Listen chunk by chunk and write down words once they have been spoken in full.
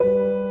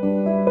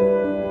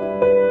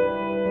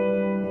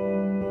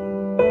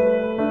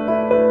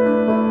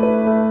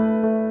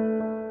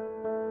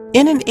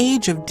In an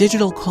age of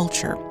digital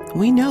culture,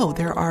 we know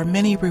there are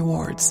many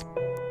rewards.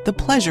 The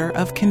pleasure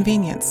of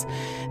convenience,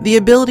 the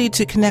ability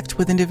to connect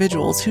with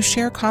individuals who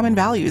share common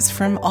values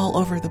from all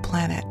over the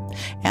planet,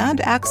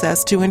 and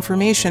access to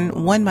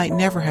information one might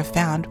never have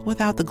found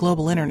without the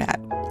global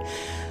internet.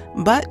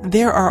 But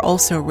there are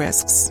also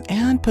risks,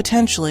 and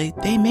potentially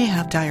they may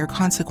have dire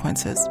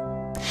consequences.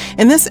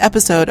 In this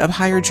episode of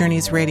Higher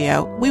Journeys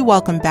Radio, we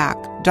welcome back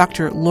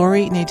Dr.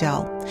 Lori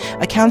Nadel,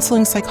 a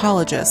counseling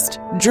psychologist,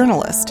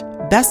 journalist,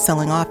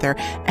 best-selling author,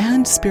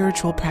 and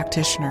spiritual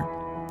practitioner.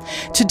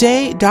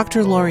 Today,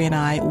 Dr. Lori and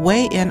I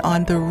weigh in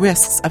on the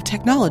risks of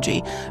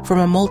technology from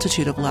a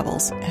multitude of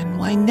levels and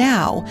why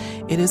now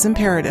it is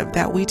imperative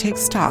that we take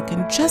stock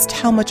in just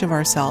how much of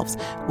ourselves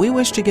we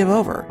wish to give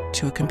over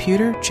to a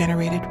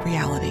computer-generated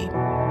reality.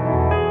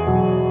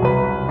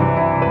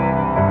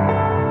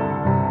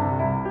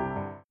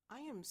 I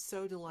am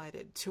so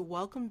delighted to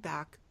welcome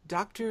back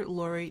Dr.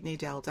 Lori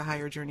Nadel to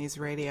Higher Journeys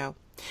Radio.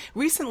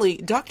 Recently,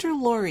 Dr.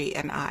 Lori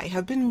and I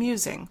have been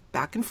musing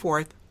back and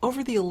forth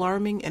over the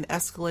alarming and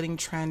escalating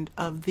trend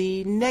of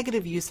the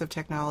negative use of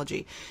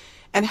technology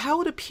and how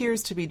it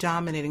appears to be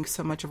dominating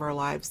so much of our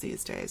lives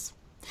these days.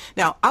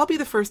 Now, I'll be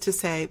the first to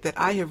say that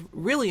I have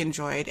really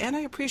enjoyed and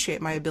I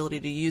appreciate my ability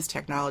to use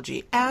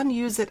technology, and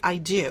use it I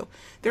do.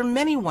 There are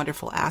many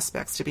wonderful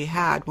aspects to be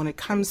had when it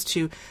comes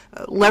to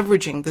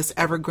leveraging this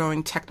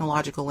ever-growing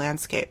technological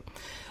landscape.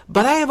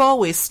 But I have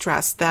always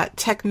stressed that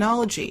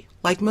technology,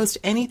 like most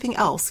anything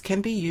else, can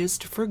be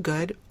used for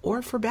good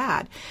or for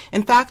bad.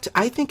 In fact,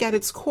 I think at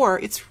its core,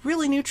 it's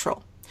really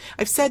neutral.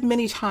 I've said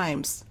many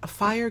times, a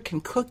fire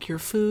can cook your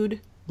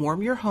food,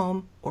 warm your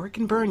home, or it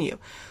can burn you.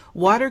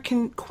 Water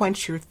can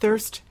quench your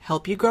thirst,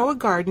 help you grow a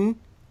garden,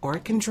 or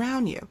it can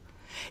drown you.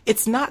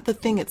 It's not the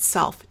thing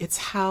itself, it's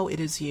how it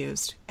is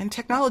used, and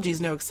technology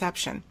is no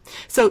exception.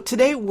 So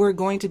today we're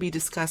going to be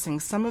discussing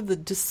some of the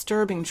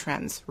disturbing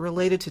trends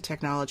related to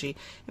technology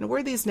and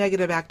where these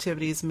negative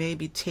activities may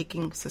be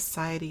taking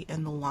society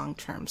in the long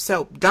term.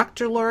 So,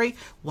 Dr. Lori,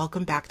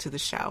 welcome back to the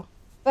show.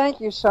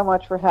 Thank you so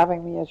much for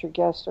having me as your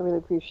guest. I really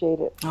appreciate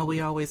it. Oh, we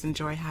always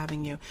enjoy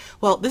having you.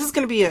 Well, this is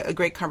going to be a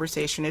great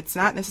conversation. It's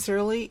not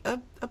necessarily a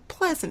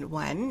pleasant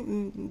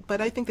one, but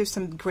I think there's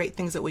some great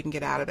things that we can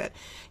get out of it.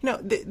 You know,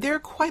 there are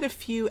quite a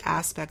few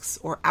aspects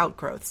or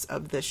outgrowths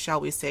of this, shall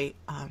we say,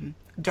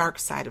 dark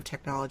side of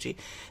technology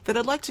that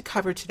I'd like to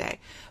cover today.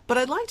 But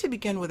I'd like to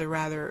begin with a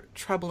rather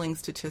troubling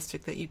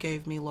statistic that you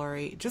gave me,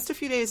 Lori, just a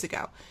few days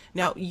ago.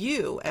 Now,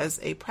 you, as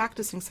a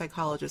practicing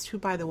psychologist, who,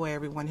 by the way,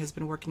 everyone has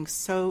been working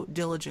so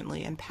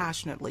diligently and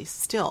passionately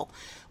still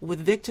with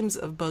victims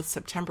of both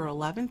September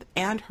 11th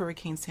and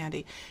Hurricane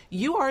Sandy,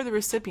 you are the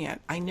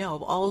recipient, I know,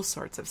 of all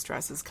sorts of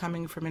stresses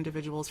coming from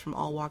individuals from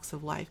all walks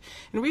of life.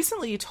 And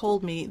recently you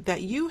told me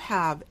that you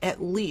have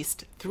at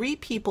least 3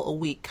 people a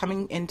week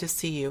coming in to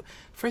see you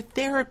for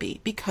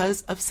therapy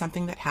because of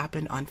something that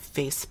happened on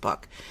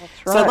Facebook.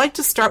 That's right. So I'd like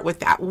to start with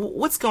that.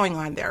 What's going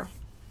on there?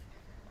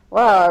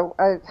 Well,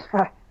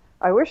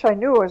 I wish I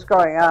knew what was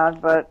going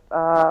on, but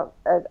I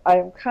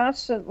am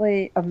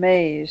constantly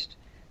amazed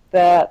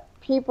that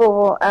people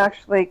will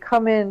actually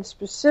come in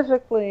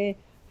specifically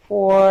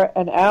for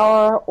an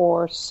hour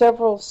or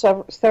several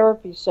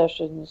therapy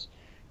sessions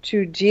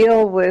to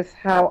deal with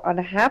how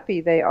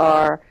unhappy they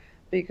are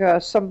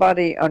because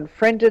somebody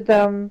unfriended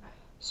them,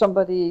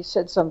 somebody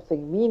said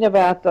something mean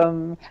about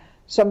them,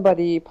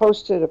 somebody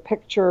posted a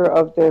picture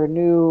of their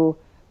new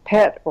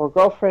pet or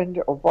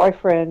girlfriend or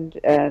boyfriend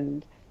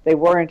and they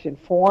weren't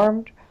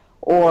informed,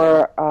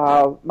 or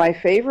my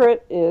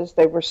favorite is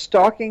they were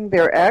stalking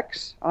their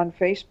ex on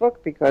Facebook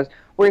because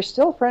we're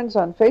still friends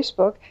on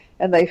Facebook,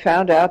 and they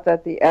found out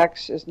that the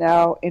ex is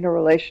now in a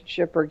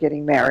relationship or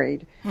getting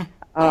married.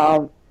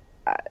 I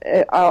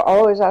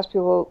always ask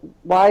people,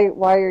 why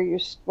are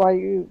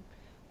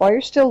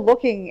you still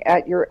looking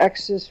at your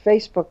ex's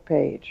Facebook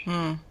page?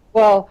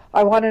 Well,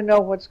 I want to know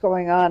what's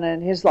going on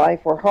in his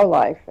life or her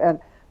life. And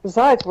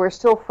besides, we're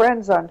still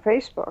friends on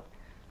Facebook.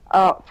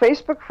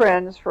 Facebook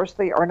friends,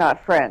 firstly, are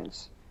not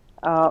friends.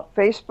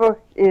 Facebook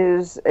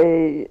is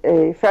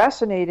a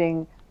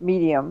fascinating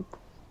medium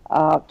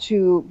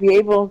to be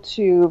able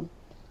to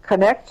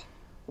connect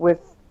with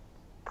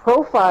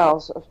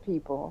profiles of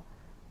people,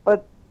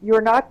 but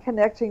you're not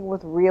connecting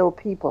with real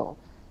people.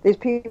 These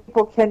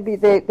people can be,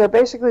 they're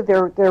basically,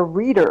 they're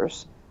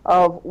readers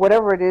of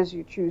whatever it is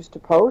you choose to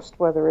post,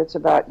 whether it's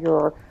about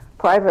your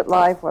private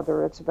life,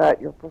 whether it's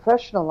about your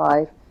professional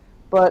life,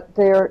 but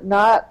they're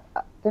not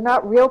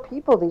real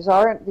people. These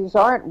aren't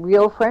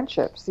real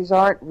friendships. These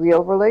aren't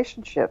real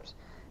relationships.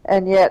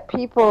 And yet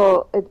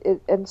people,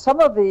 and some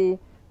of the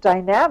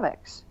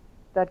dynamics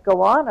that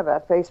go on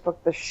about Facebook,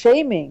 the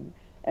shaming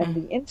and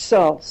the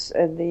insults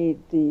and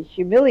the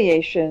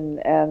humiliation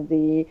and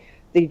the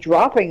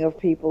dropping of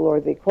people or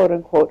the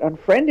quote-unquote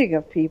unfriending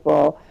of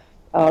people,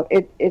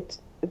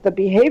 the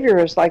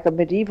behavior is like a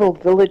medieval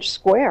village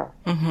square.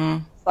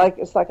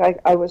 It's like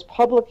I was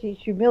publicly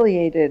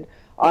humiliated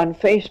on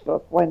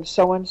Facebook when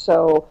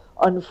so-and-so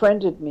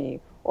unfriended me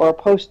or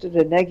posted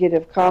a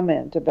negative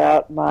comment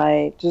about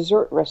my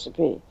dessert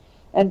recipe.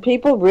 And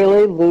people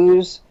really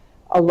lose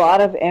a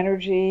lot of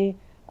energy.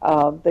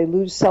 They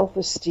lose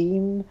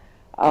self-esteem.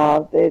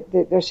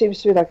 There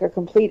seems to be like a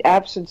complete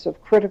absence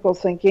of critical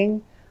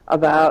thinking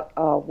about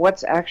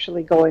what's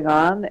actually going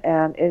on.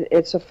 And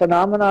it's a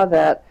phenomena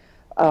that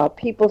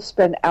people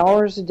spend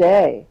hours a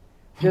day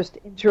just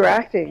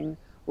interacting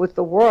with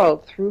the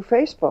world through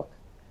Facebook.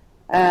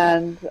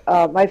 And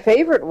my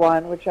favorite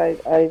one, which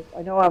I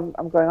know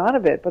I'm going on a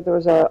bit, but there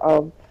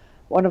was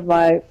one of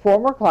my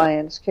former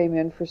clients came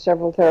in for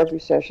several therapy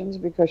sessions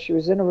because she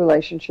was in a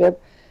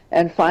relationship,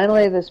 and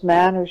finally this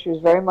man who she was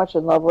very much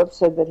in love with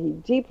said that he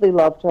deeply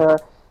loved her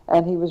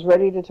and he was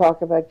ready to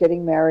talk about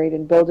getting married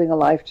and building a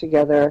life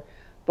together.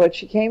 But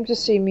she came to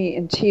see me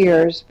in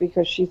tears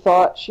because she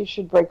thought she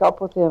should break up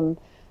with him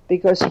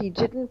because he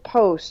didn't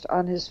post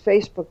on his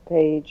Facebook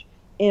page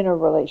in a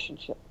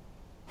relationship.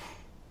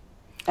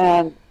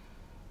 And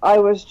I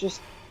was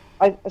just,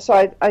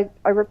 I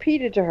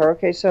repeated to her,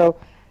 okay, so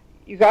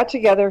you got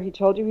together, he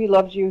told you he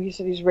loved you, he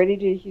said he's ready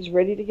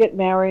to get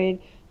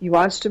married, he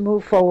wants to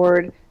move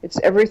forward, it's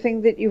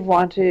everything that you've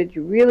wanted,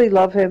 you really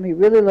love him, he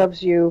really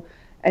loves you,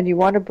 and you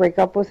want to break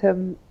up with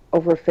him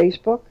over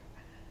Facebook?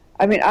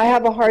 I mean, I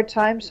have a hard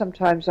time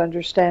sometimes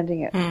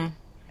understanding it.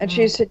 And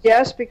she said,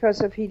 yes,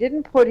 because if he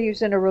didn't put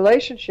he's in a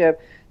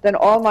relationship, then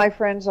all my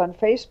friends on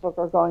Facebook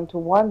are going to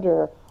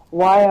wonder,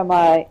 why am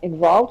I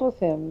involved with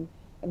him,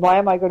 and why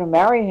am I going to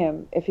marry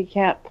him if he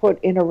can't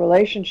put in a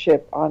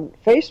relationship on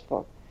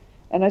Facebook?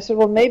 And I said,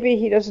 well, maybe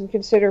he doesn't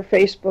consider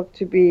Facebook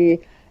to be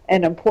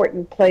an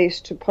important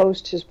place to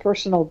post his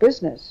personal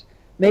business.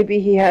 Maybe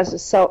he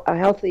has a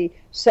healthy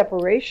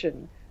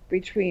separation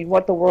between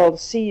what the world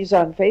sees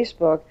on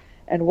Facebook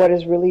and what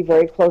is really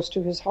very close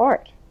to his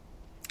heart.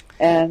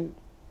 And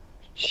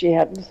she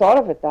hadn't thought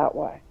of it that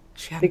way.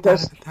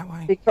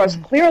 Because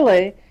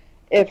clearly,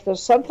 if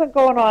there's something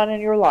going on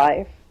in your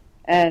life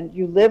and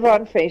you live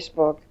on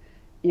Facebook,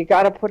 you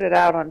got to put it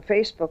out on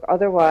Facebook.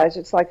 Otherwise,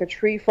 it's like a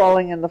tree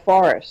falling in the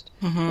forest.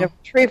 If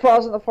a tree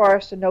falls in the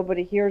forest and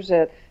nobody hears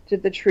it,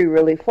 did the tree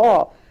really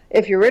fall?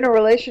 If you're in a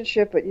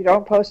relationship but you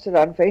don't post it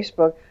on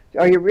Facebook,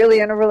 are you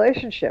really in a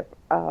relationship?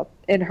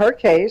 In her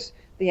case,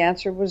 the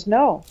answer was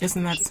no.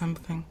 Isn't that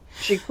something?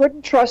 She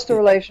couldn't trust the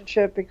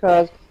relationship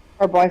because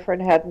her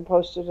boyfriend hadn't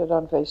posted it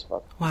on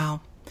Facebook.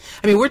 Wow.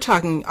 I mean, we're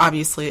talking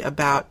obviously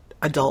about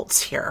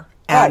adults here.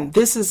 And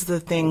this is the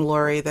thing,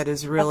 Lori, that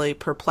has really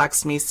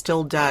perplexed me,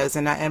 still does.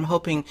 And I'm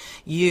hoping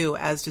you,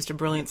 as just a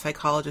brilliant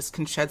psychologist,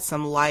 can shed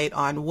some light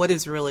on what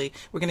is really,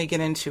 we're going to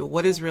get into,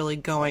 what is really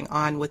going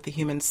on with the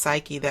human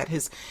psyche that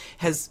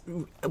has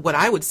what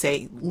I would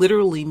say,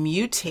 literally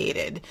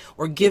mutated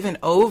or given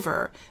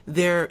over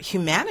their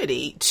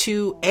humanity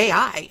to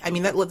AI. I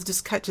mean, let's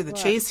just cut to the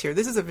chase here.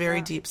 This is a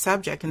very deep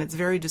subject, and it's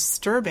very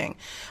disturbing.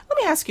 Let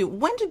me ask you,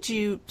 when did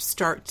you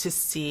start to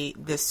see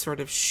this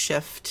sort of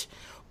shift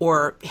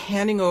or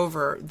handing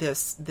over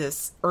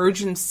this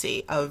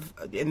urgency of,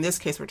 in this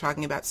case, we're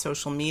talking about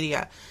social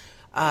media?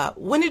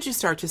 When did you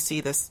start to see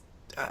this,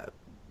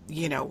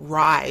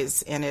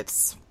 rise in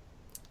its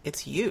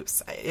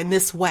use in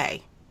this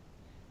way?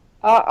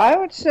 I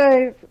would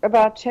say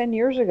about 10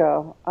 years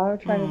ago. I'm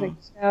trying to think.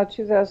 It's now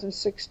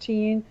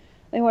 2016.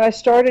 I think when I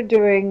started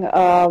doing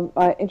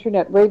my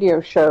internet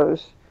radio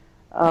shows,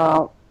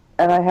 and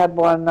I had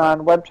one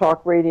on Web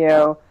Talk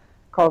Radio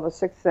called The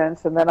Sixth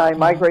Sense, and then I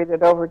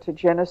migrated over to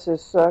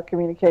Genesis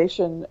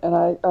Communication, and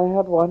I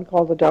had one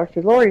called The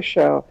Dr. Lori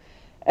Show.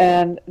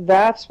 And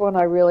that's when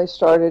I really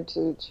started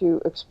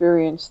to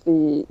experience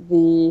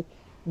the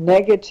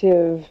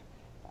negative,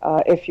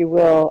 if you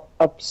will,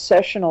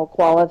 obsessional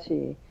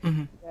quality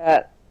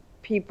that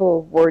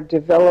people were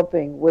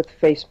developing with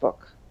Facebook.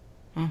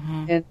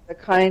 And the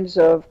kinds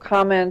of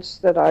comments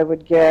that I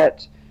would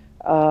get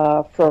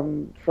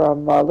from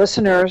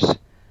listeners,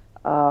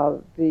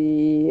 how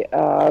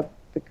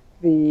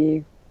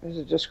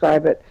to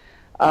describe it,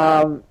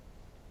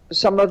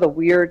 some of the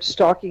weird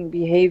stalking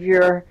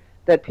behavior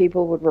that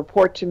people would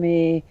report to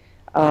me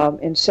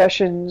in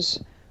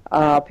sessions.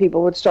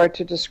 People would start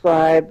to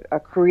describe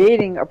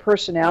creating a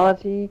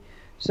personality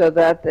so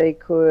that they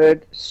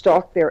could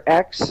stalk their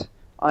ex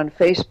on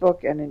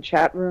Facebook and in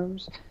chat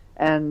rooms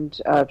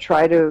and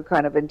try to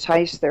kind of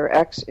entice their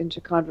ex into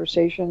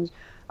conversations.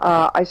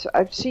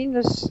 I've seen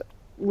this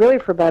really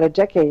for about a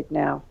decade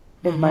now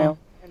in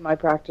my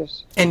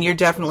practice. And you're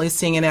definitely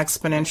seeing an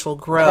exponential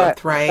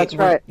growth, right? That's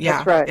right. Yeah.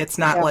 That's right. It's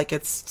not like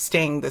it's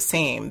staying the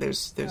same.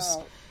 There's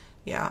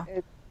no.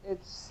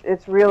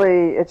 It's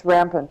really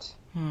rampant.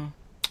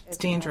 It's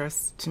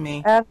dangerous to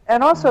me.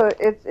 And also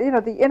it's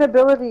the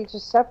inability to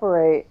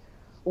separate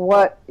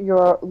what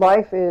your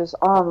life is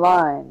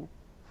online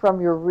from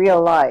your real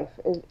life.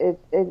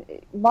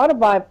 One of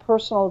my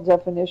personal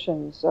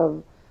definitions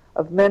of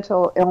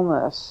mental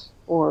illness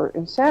or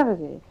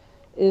insanity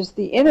is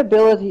the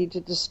inability to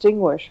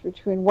distinguish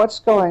between what's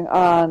going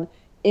on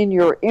in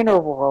your inner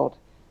world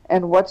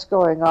and what's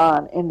going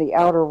on in the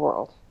outer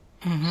world.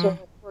 So,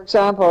 for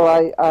example,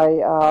 I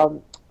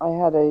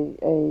had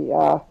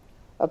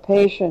a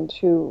patient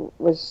who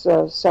was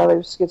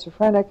sadly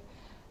schizophrenic,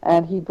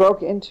 and he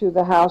broke into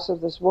the house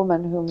of this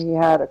woman whom he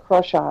had a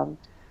crush on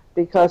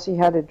because he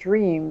had a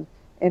dream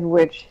in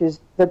which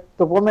the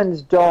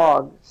woman's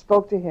dog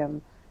spoke to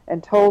him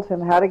and told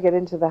him how to get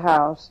into the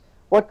house,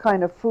 what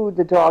kind of food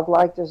the dog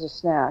liked as a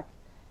snack,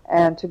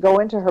 and to go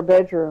into her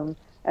bedroom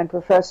and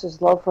profess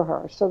his love for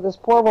her. So this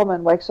poor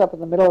woman wakes up in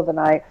the middle of the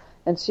night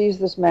and sees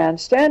this man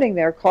standing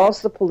there,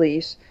 calls the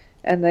police,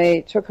 and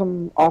they took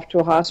him off to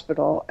a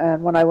hospital.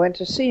 And when I went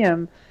to see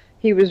him,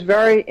 he was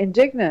very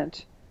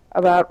indignant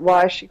about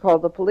why she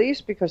called the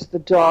police, because the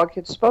dog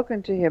had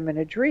spoken to him in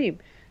a dream.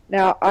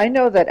 Now, I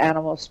know that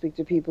animals speak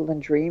to people in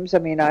dreams. I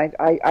mean,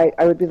 I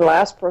would be the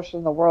last person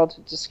in the world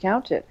to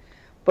discount it.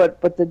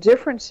 But the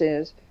difference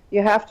is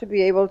you have to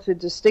be able to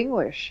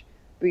distinguish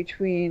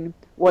between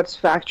what's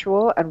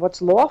factual and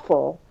what's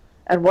lawful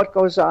and what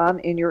goes on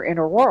in your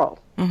inner world.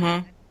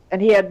 Mm-hmm.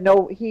 And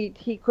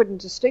he couldn't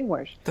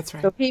distinguish. That's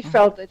right. So he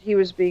felt that he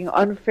was being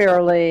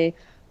unfairly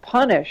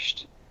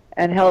punished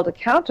and held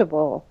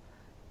accountable.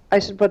 I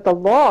said, but the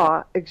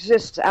law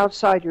exists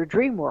outside your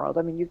dream world.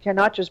 I mean, you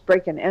cannot just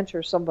break and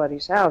enter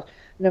somebody's house,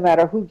 no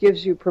matter who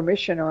gives you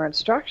permission or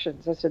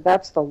instructions. I said,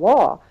 that's the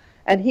law.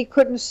 And he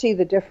couldn't see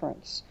the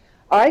difference.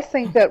 I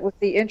think that with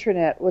the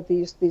internet, with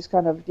these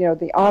kind of,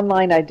 the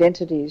online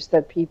identities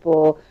that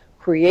people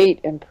create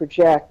and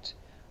project,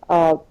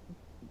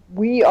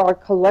 we are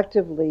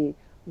collectively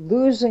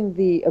losing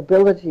the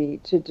ability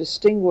to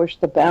distinguish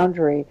the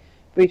boundary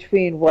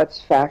between what's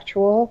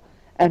factual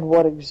and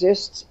what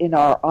exists in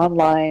our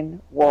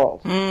online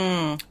world.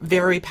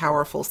 Very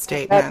powerful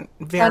statement.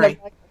 Very. Kind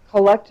of like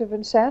collective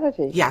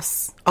insanity.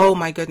 Yes. Oh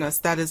my goodness.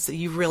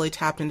 You've really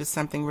tapped into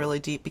something really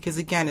deep, because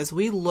again, as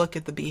we look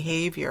at the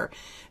behavior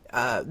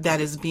that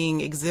is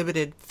being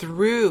exhibited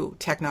through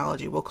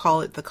technology, we'll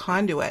call it the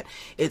conduit,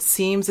 it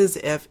seems as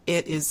if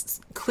it is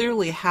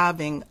clearly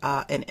having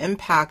an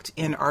impact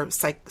in our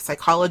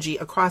psychology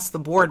across the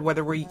board,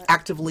 whether we're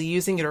actively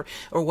using it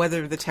or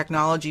whether the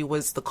technology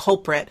was the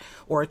culprit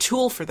or a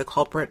tool for the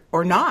culprit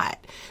or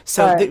not.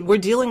 So we're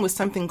dealing with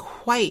something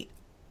quite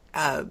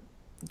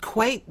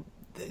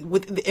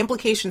with the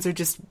implications are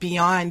just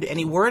beyond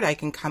any word I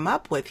can come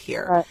up with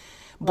here. Right.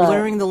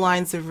 Blurring the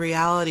lines of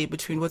reality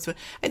between what's,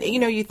 and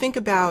you think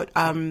about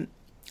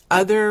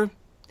other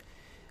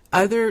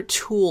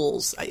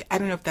tools. I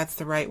don't know if that's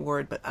the right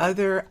word, but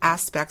other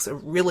aspects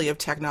of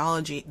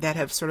technology that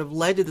have sort of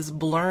led to this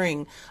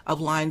blurring of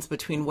lines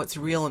between what's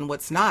real and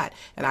what's not.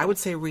 And I would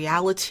say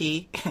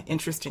reality,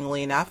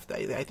 interestingly enough,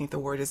 I think the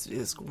word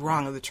is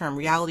wrong of the term,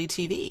 reality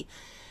TV.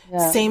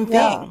 Yeah. Same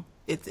thing.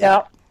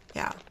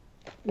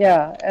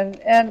 Yeah,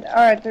 and all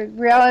right, the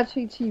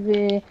reality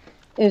TV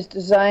is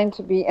designed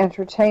to be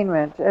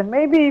entertainment, and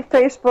maybe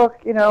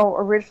Facebook,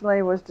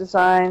 originally was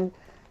designed,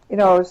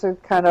 as a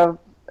kind of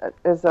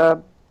if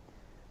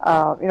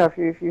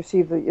you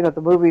see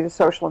the movie The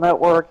Social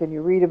Network and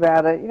you read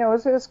about it,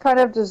 it's kind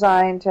of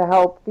designed to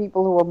help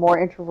people who are more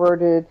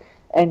introverted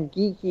and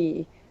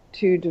geeky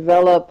to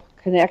develop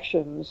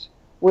connections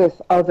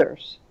with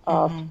others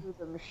through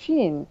the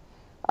machine.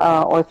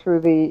 Or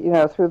through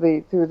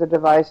the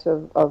device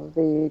of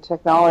the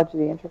technology,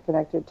 the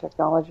interconnected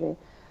technology,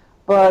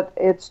 but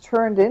it's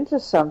turned into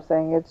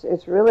something.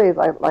 It's really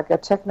like a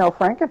techno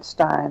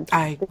Frankenstein,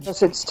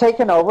 because it's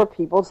taken over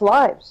people's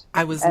lives.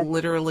 I was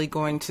literally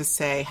going to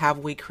say, have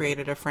we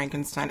created a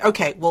Frankenstein?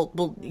 Okay,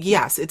 well,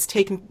 yes, it's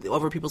taken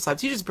over people's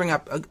lives. You just bring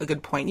up a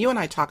good point. You and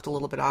I talked a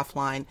little bit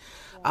offline.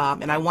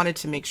 And I wanted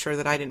to make sure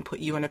that I didn't put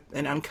you in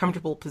an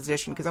uncomfortable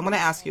position, because I want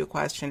to ask you a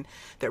question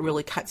that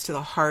really cuts to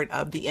the heart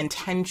of the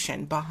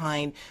intention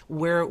behind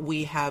where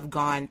we have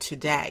gone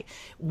today.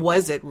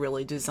 Was it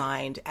really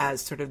designed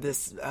as sort of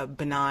this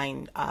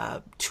benign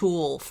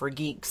tool for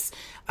geeks,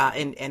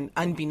 and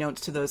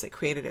unbeknownst to those that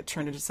created it,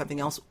 turned into something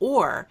else?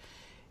 Or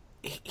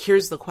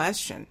here's the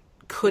question.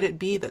 Could it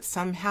be that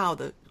somehow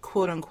the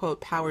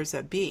quote-unquote powers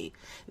that be,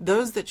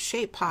 those that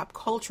shape pop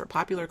culture,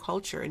 popular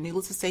culture, and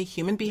needless to say,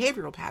 human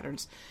behavioral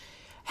patterns,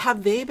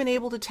 have they been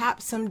able to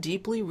tap some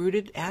deeply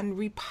rooted and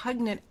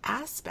repugnant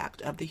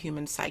aspect of the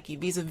human psyche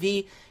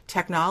vis-a-vis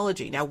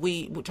technology? Now,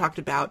 we talked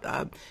about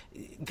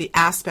the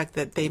aspect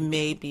that they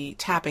may be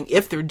tapping,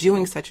 if they're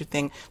doing such a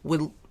thing,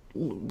 would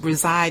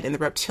reside in the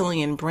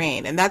reptilian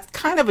brain. And that's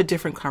kind of a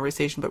different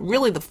conversation, but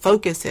really the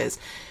focus is,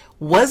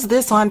 was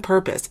this on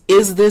purpose?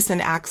 Is this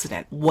an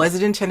accident? Was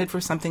it intended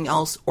for something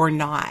else or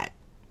not?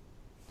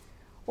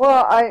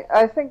 Well,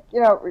 I think,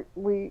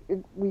 we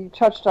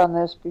touched on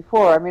this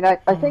before. I mean, I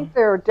think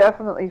there are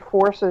definitely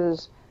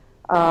forces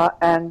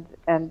and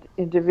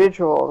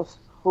individuals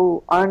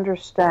who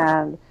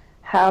understand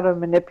how to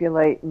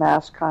manipulate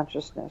mass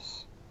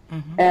consciousness.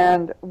 Mm-hmm.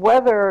 And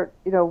whether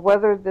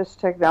this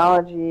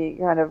technology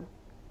kind of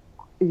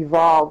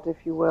evolved, if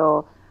you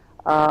will,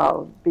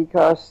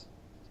 because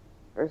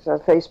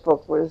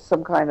Facebook was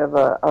some kind of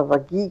a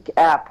geek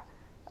app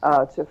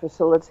to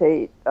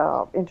facilitate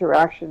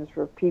interactions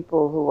for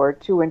people who are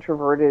too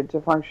introverted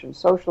to function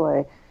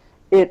socially.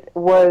 It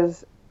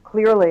was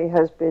clearly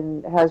has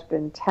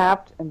been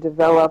tapped and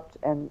developed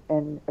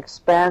and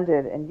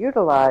expanded and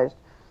utilized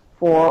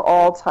for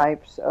all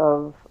types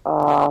of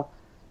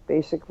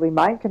basically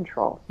mind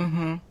control.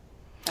 Mm-hmm.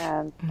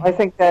 And I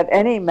think that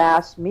any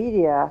mass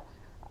media,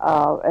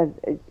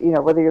 and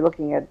whether you're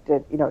looking at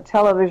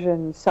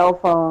television, cell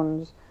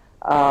phones,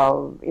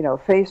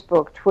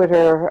 Facebook,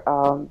 Twitter,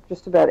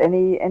 just about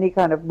any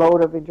kind of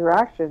mode of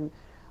interaction,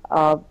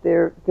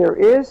 there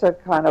is a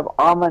kind of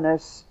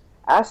ominous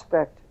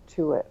aspect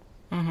to it,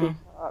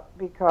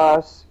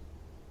 because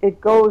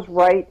it goes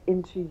right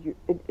into you.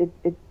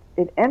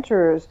 It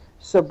enters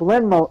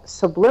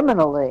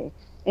subliminally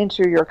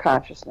into your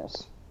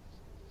consciousness.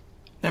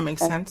 That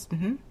makes sense.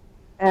 Mm-hmm.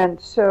 And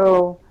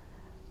so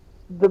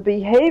the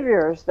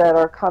behaviors that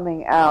are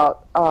coming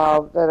out,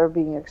 that are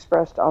being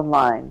expressed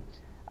online,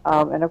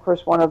 and of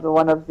course one of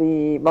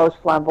the most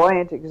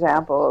flamboyant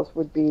examples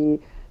would be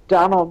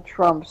Donald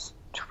Trump's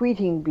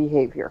tweeting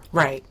behavior.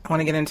 Right. I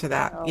want to get into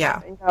that.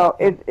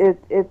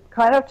 It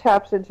kind of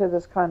taps into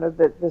this kind of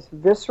this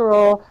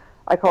visceral,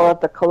 I call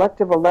it the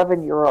collective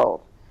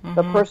 11-year-old,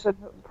 the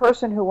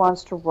person who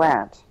wants to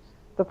rant,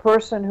 the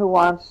person who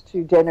wants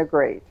to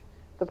denigrate,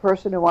 the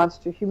person who wants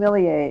to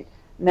humiliate,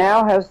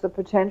 now has the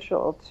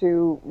potential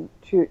to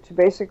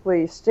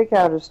basically stick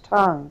out his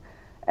tongue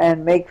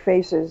and make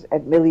faces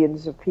at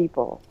millions of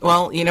people.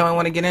 Well, I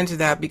want to get into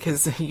that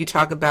because you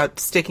talk about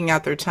sticking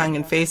out their tongue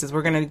and faces.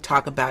 We're going to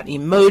talk about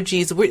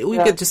emojis. We've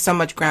got just so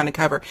much ground to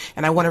cover.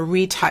 And I want to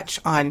retouch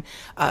on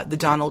the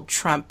Donald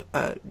Trump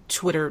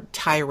Twitter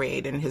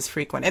tirade and his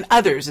frequent, and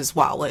others as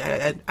well.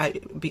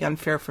 It'd be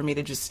unfair for me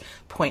to just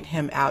point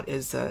him out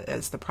as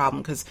the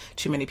problem because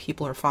too many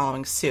people are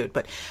following suit.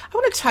 But I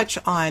want to touch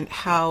on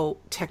how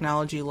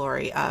technology,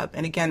 Lori,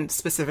 and again,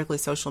 specifically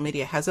social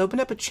media, has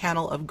opened up a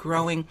channel of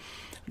growing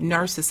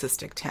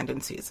narcissistic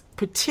tendencies,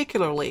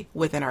 particularly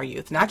within our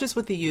youth, not just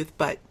with the youth,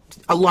 but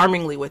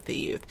alarmingly with the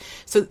youth.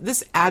 So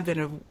this advent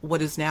of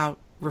what is now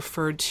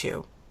referred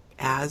to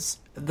as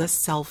the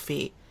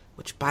selfie,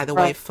 which, by the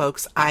way,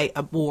 folks, I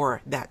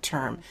abhor that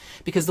term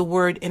because the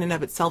word in and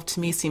of itself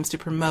to me seems to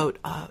promote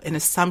an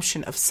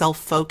assumption of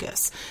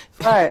self-focus.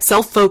 Right.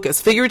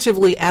 Self-focus,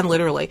 figuratively and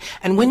literally.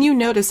 And when you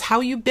notice how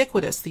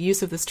ubiquitous the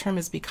use of this term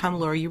has become,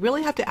 Lori, you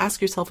really have to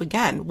ask yourself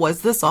again,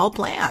 was this all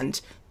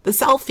planned? The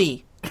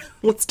selfie.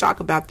 Let's talk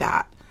about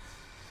that.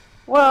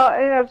 Well,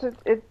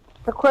 it's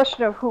a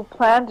question of who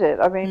planned it.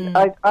 I mean,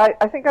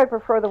 I think I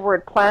prefer the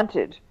word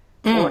planted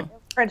or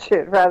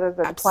imprinted rather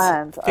than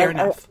planned. Fair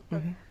enough.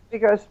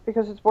 Because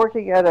it's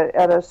working at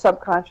a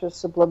subconscious,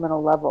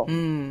 subliminal level.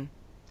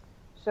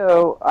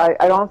 So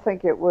I don't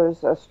think it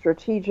was a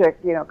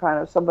strategic, kind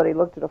of somebody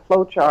looked at a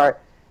flow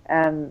chart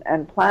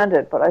and planned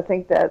it. But I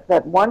think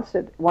that once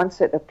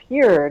it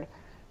appeared,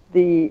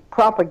 the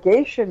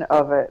propagation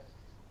of it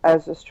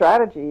as a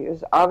strategy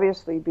is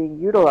obviously being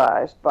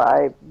utilized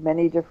by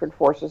many different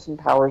forces and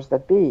powers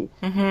that be,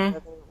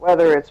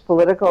 whether it's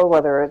political,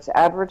 whether it's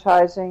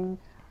advertising,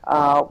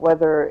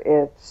 whether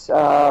it's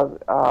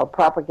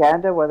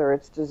propaganda, whether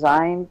it's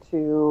designed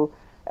to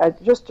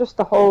just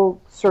the whole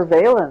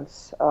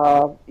surveillance,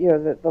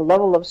 the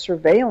level of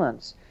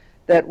surveillance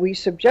that we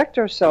subject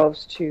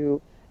ourselves to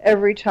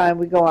every time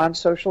we go on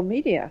social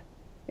media.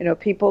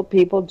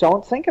 People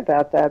don't think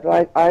about that.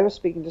 But I was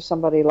speaking to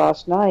somebody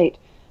last night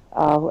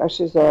who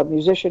actually is a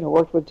musician who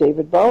worked with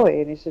David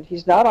Bowie, and he said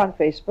he's not on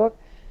Facebook.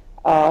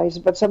 He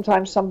said, but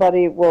sometimes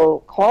somebody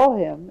will call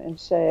him and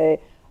say,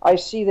 I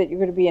see that you're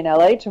going to be in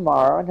LA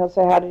tomorrow. And he'll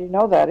say, how did you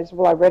know that? He said,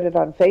 well, I read it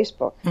on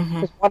Facebook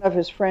because one of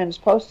his friends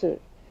posted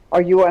it.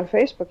 Are you on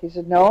Facebook? He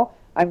said, no,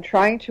 I'm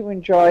trying to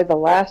enjoy the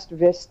last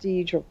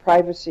vestige of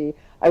privacy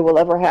I will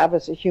ever have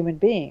as a human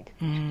being.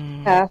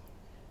 And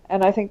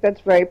I think that's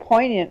very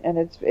poignant, and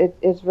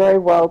it's very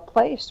well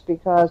placed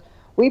because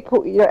we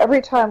put,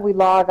 every time we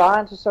log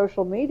on to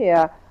social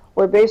media,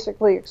 we're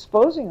basically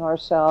exposing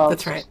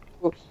ourselves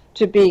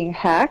to being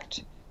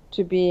hacked,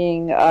 to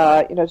being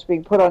to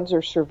being put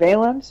under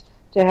surveillance,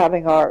 to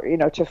having our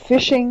to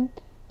phishing,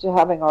 to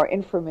having our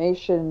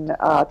information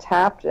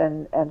tapped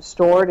and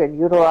stored and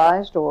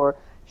utilized or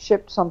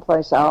shipped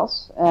someplace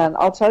else. And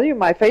I'll tell you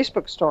my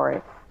Facebook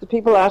story. The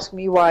people ask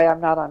me why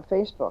I'm not on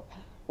Facebook.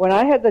 When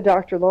I had the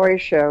Dr. Lori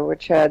show,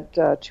 which had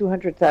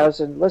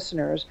 200,000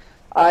 listeners,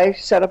 I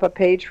set up a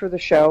page for the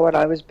show, and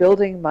I was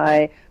building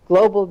my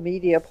global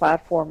media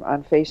platform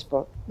on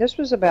Facebook. This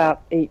was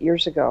about 8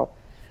 years ago.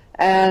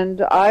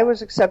 And I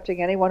was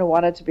accepting anyone who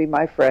wanted to be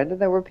my friend, and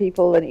there were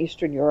people in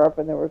Eastern Europe,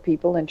 and there were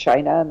people in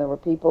China, and there were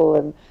people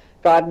in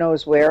God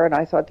knows where, and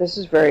I thought, this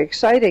is very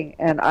exciting.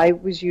 And I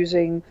was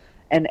using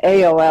an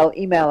AOL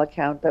email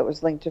account that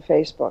was linked to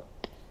Facebook.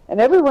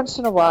 And every once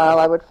in a while,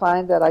 I would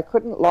find that I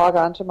couldn't log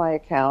onto my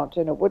account,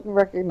 and it wouldn't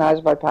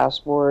recognize my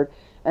password,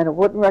 and it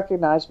wouldn't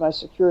recognize my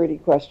security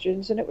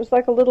questions, and it was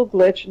like a little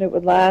glitch, and it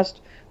would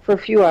last for a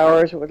few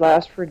hours, it would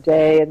last for a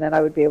day, and then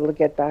I would be able to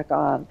get back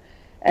on.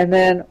 And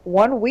then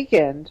one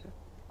weekend,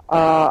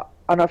 on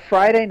a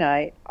Friday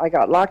night, I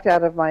got locked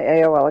out of my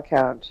AOL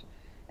account,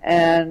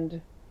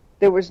 and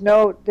there's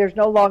no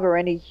longer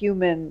any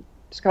human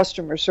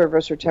customer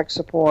service or tech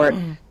support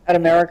at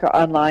America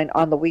Online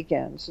on the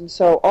weekends. And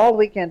so all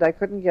weekend I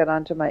couldn't get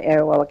onto my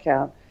AOL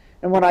account.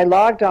 And when I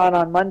logged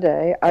on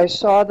Monday, I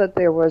saw that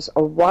there was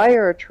a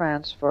wire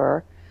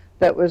transfer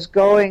that was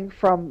going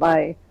from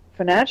my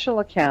financial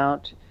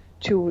account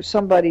to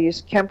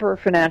somebody's Kemper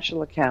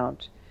financial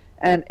account.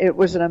 And it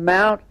was an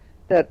amount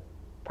that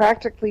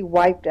practically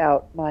wiped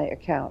out my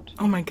account.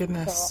 Oh, my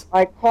goodness. So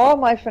I called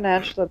my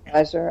financial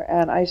advisor,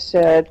 and I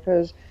said,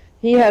 because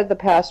he had the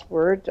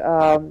password,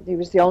 he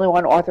was the only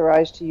one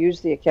authorized to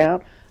use the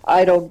account.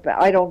 I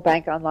don't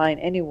bank online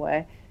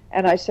anyway.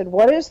 And I said,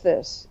 what is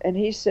this? And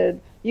he said,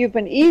 you've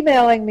been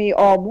emailing me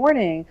all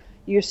morning.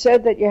 You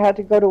said that you had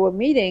to go to a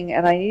meeting,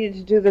 and I needed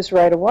to do this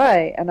right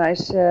away. And I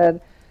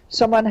said,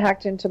 someone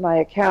hacked into my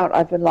account.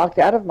 I've been locked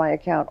out of my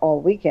account all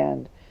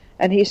weekend.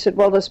 And he said,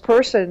 well, this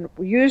person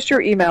used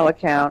your email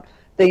account.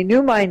 They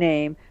knew my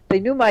name. They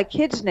knew my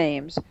kids'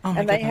 names. Oh,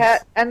 and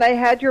they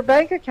had your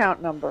bank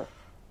account number.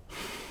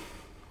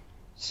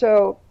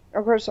 So,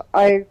 of course,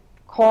 I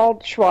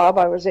called Schwab.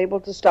 I was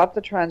able to stop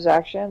the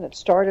transaction. It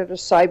started a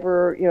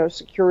cyber,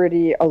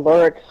 security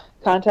alert,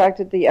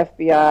 contacted the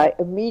FBI,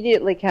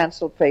 immediately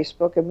canceled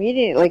Facebook,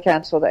 immediately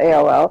canceled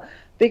AOL,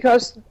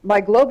 because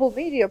my global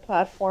media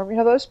platform,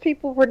 those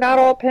people were not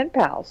all pen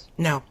pals.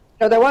 No.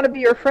 They want to be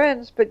your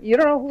friends, but you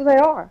don't know who they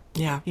are.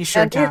 Yeah, you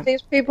sure don't. And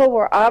these people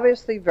were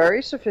obviously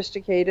very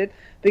sophisticated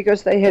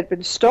because they had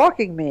been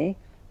stalking me.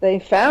 They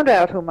found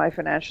out who my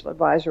financial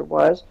advisor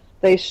was.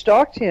 They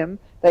stalked him.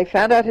 They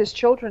found out his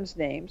children's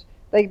names.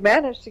 They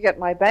managed to get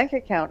my bank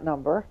account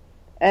number,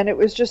 and it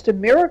was just a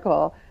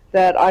miracle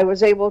that I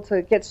was able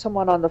to get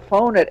someone on the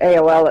phone at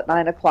AOL at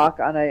 9 o'clock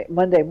on a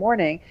Monday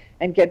morning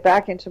and get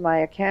back into my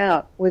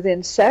account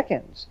within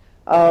seconds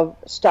of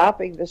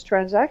stopping this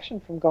transaction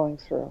from going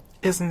through.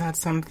 Isn't that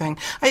something?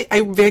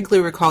 I vaguely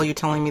recall you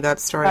telling me that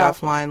story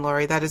offline,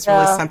 Lori. That is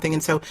really something.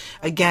 And so,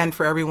 again,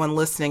 for everyone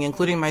listening,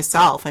 including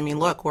myself, I mean,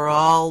 look, we're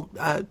all,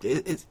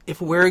 if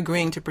we're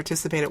agreeing to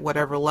participate at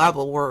whatever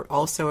level, we're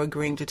also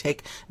agreeing to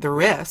take the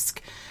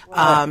risk.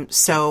 Right.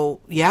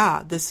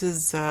 This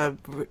is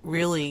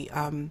really,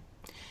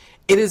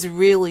 it has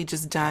really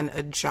just done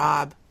a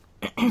job,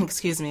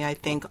 excuse me, I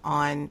think,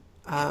 on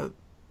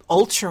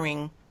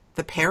altering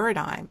the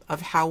paradigm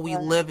of how we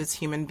live as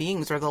human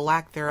beings, or the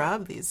lack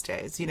thereof these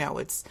days.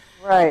 It's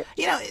right.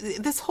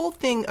 This whole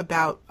thing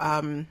about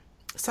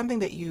something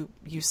that you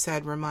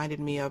said reminded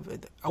me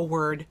of a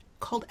word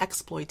called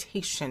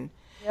exploitation.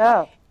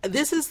 Yeah.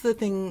 This is the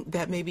thing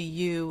that maybe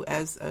you,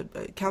 as a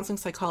counseling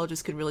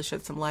psychologist, could really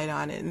shed some light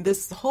on. And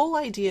this whole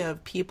idea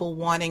of people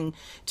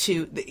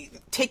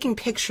taking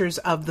pictures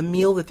of the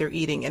meal that they're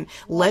eating and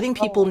letting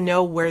people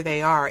know where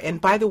they are. And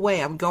by the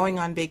way, I'm going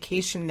on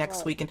vacation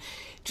next week. And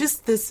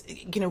just this,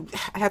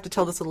 I have to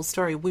tell this little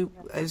story. We,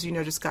 as you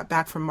know, just got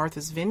back from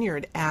Martha's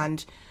Vineyard.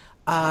 And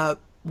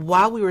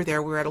while we were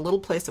there, we were at a little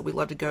place that we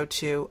love to go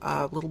to,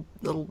 a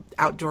little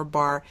outdoor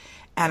bar.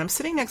 And I'm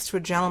sitting next to a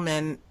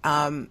gentleman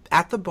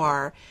at the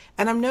bar,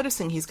 and I'm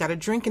noticing he's got a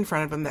drink in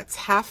front of him that's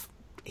half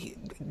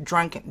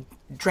drank,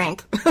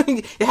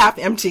 half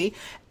empty,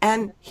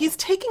 and he's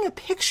taking a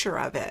picture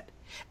of it.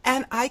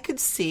 And I could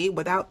see,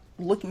 without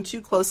looking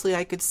too closely,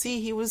 I could see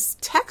he was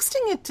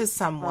texting it to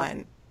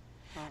someone.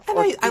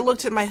 And I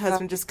looked at my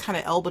husband, just kind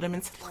of elbowed him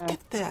and said, look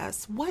at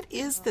this. What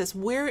is this?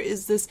 Where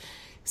is this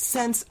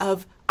sense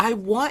of, I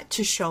want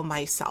to show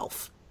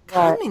myself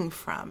coming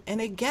from?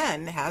 And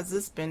again, has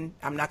this been,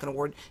 I'm not going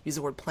to use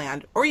the word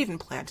planned or even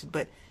planted,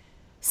 but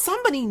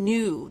somebody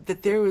knew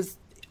that there was,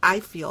 I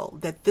feel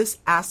that this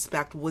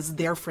aspect was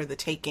there for the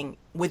taking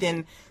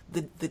within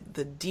the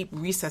deep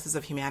recesses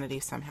of humanity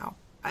somehow.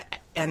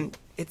 And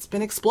it's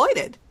been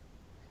exploited.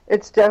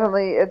 It's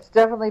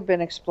definitely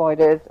been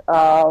exploited.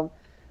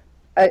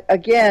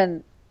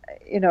 Again,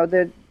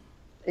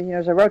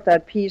 as I wrote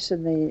that piece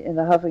in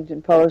the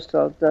Huffington Post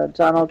of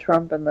Donald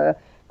Trump and the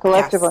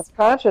collective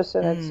unconscious,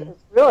 and it's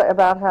really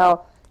about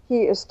how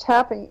he is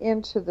tapping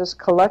into this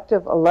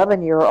collective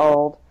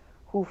 11-year-old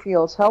who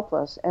feels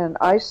helpless. And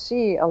I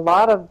see a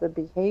lot of the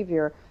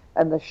behavior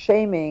and the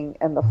shaming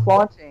and the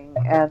flaunting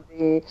and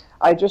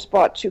I just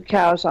bought 2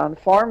 cows on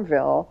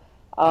Farmville.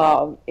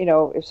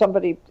 If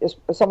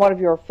someone of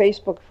your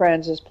Facebook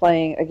friends is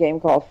playing a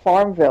game called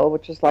Farmville,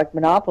 which is like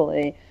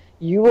Monopoly,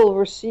 you will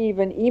receive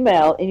an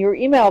email in your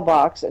email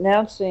box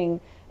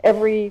announcing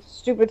every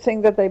stupid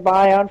thing that they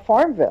buy on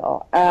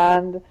Farmville.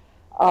 And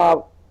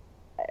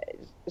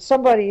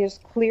somebody is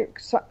clear,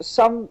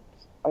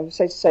 I would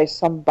say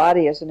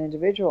somebody as an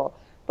individual,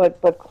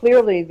 but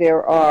clearly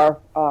there are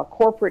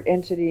corporate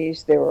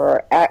entities, there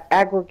are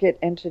aggregate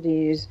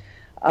entities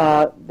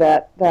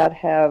that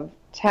have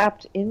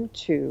tapped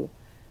into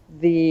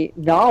the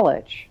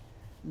knowledge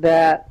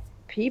that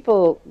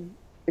people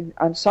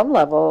on some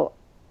level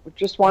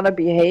just want to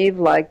behave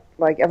like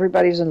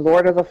everybody's in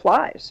Lord of the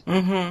Flies.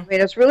 Mm-hmm. I mean,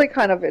 it's really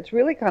kind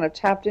of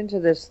tapped into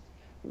this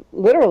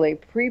literally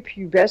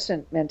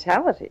prepubescent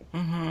mentality,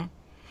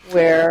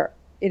 where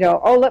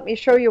let me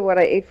show you what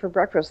I ate for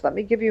breakfast. Let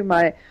me give you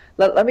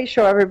let me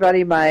show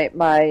everybody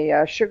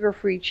my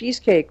sugar-free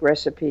cheesecake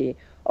recipe,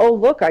 oh,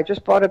 look, I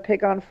just bought a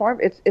pig on farm.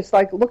 It's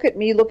like, look at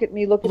me, look at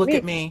me, look at Look me.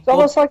 at me. It's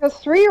almost like a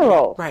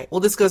 3-year-old. Right. Well,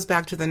 this goes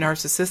back to the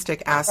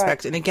narcissistic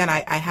aspect. Right. And again,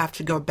 I have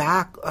to go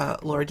back,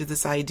 Laura, to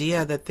this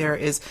idea that there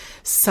is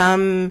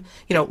some,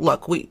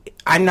 look,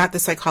 I'm not the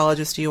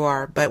psychologist you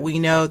are, but we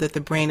know that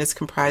the brain is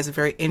comprised of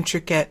very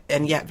intricate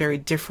and yet very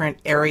different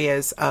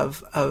areas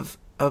of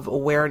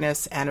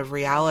awareness and of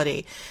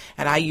reality.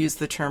 And I use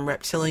the term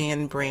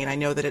reptilian brain. I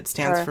know that it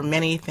stands for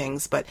many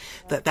things, but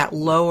that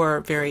lower,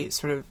 very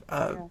sort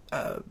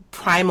of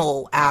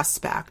primal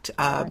aspect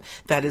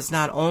that is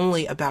not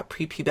only about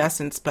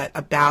prepubescence, but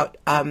about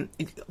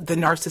the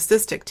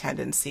narcissistic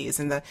tendencies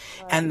and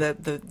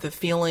the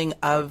feeling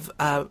of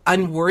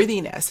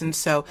unworthiness. And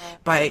so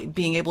by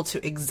being able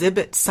to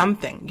exhibit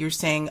something, you're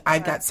saying,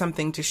 I've got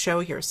something to show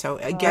here. So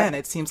again,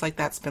 it seems like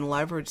that's been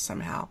leveraged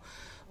somehow.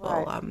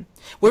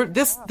 Well,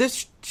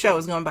 this show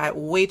is going by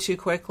way too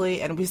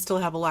quickly, and we still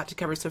have a lot to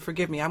cover. So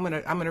forgive me. I'm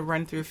gonna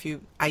run through a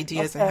few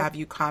ideas and have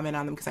you comment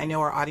on them because I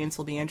know our audience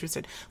will be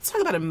interested. Let's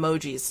talk about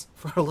emojis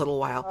for a little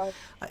while.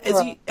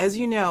 As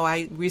you know,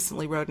 I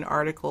recently wrote an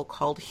article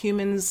called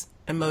 "Humans,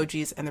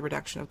 Emojis, and the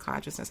Reduction of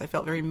Consciousness." I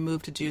felt very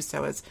moved to do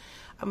so as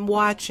I'm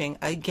watching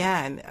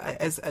again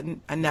as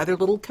another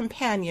little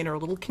companion or a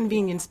little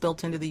convenience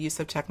built into the use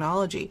of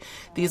technology.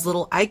 These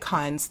little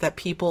icons that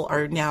people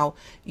are now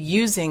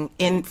using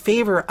in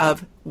favor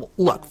of,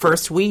 look,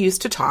 first we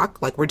used to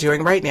talk like we're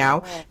doing right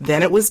now,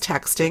 then it was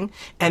texting,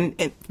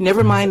 and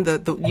never mind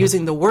the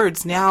using the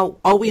words. Now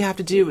all we have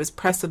to do is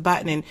press a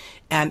button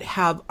and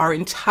have our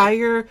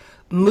entire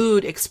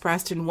mood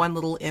expressed in one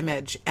little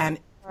image. And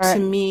to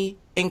me,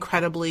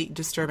 incredibly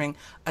disturbing.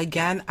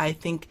 Again, I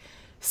think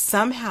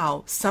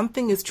somehow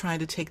something is trying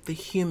to take the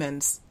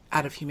humans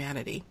out of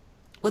humanity.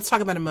 Let's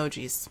talk about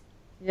emojis.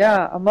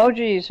 Yeah,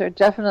 emojis are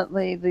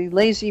definitely the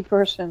lazy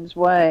person's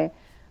way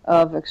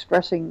of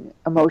expressing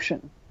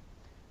emotion.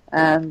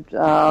 And,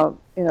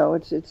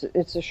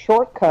 it's a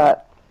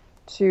shortcut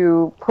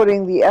to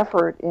putting the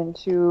effort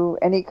into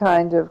any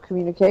kind of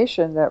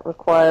communication that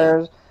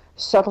requires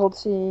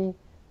subtlety,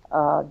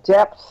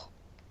 depth,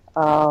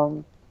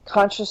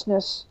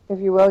 consciousness, if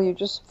you will. You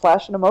just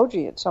flash an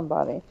emoji at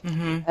somebody,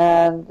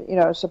 and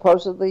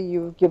supposedly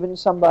you've given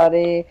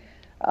somebody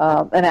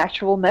an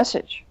actual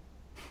message.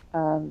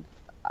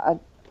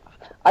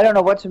 I don't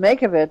know what to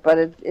make of it, but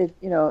it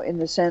in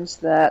the sense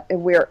that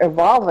we're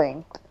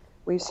evolving,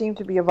 we seem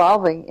to be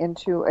evolving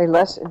into a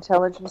less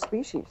intelligent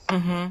species.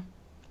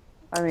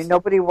 I mean,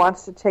 nobody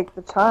wants to take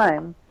the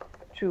time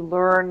to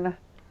learn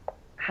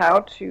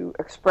how to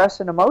express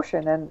an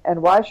emotion,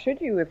 and why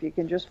should you if you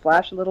can just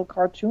flash a little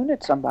cartoon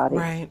at somebody?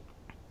 Right.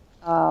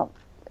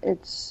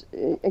 It's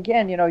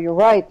again, you're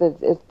right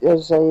that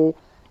there's a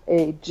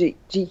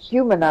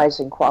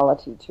dehumanizing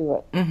quality to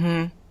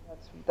it.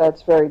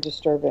 That's very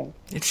disturbing.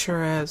 It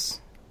sure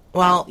is.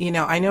 Well,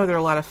 I know there are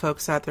a lot of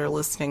folks out there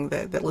listening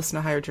that listen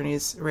to Higher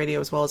Journeys Radio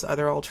as well as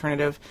other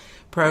alternative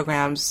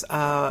programs.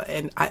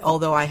 And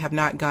although I have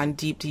not gone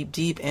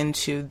deep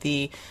into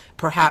the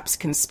perhaps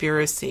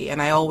conspiracy,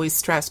 and I always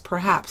stress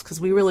perhaps because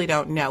we really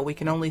don't know. We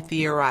can only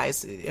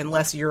theorize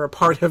unless you're a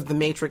part of the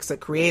matrix that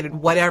created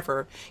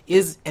whatever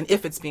is and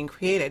if it's being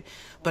created.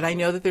 But I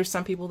know that there's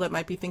some people that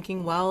might be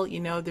thinking, well,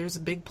 there's a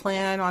big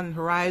plan on the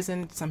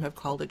horizon. Some have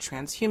called it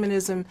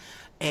transhumanism,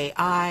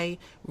 AI,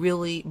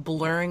 really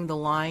blurring the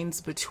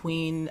lines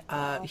between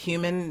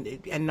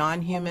human and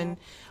non-human.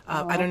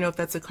 I don't know if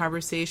that's a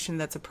conversation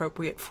that's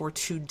appropriate for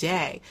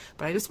today,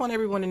 but I just want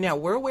everyone to know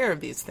we're aware of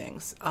these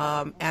things,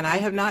 and I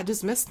have not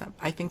dismissed them.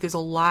 I think there's a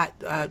lot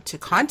to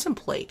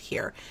contemplate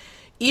here.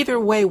 Either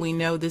way, we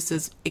know this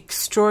is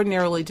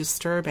extraordinarily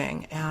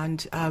disturbing,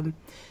 and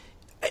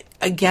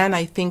again,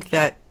 I think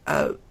that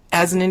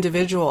as an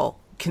individual,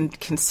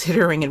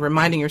 considering and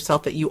reminding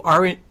yourself that you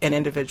are an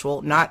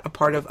individual, not a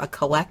part of a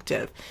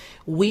collective,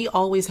 we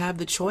always have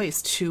the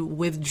choice to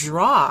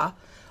withdraw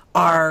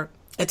our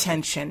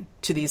attention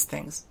to these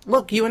things.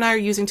 Look, you and I are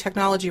using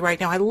technology right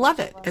now. I love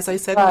it. As I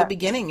said in the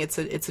beginning, it's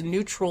a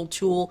neutral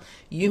tool.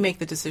 You make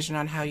the decision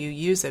on how you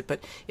use it.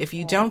 But if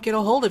you don't get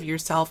a hold of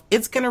yourself,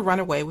 it's going to run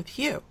away with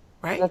you,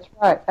 right? That's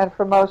right. And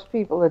for most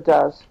people, it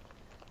does.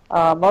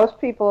 Most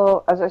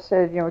people, as I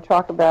said,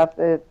 talk about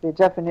the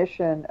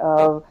definition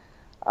of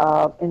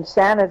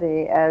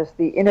insanity as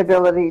the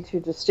inability to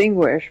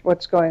distinguish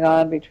what's going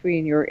on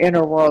between your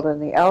inner world and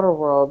the outer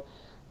world.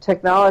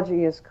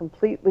 Technology has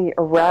completely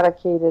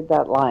eradicated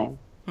that line.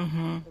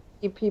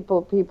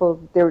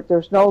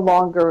 There's no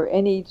longer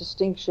any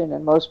distinction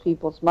in most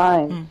people's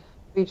minds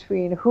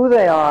between who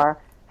they are,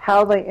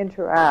 how they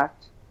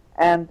interact,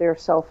 and their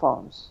cell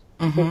phones.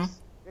 There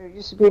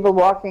used to be people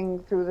walking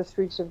through the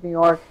streets of New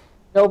York.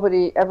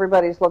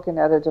 Everybody's looking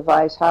at a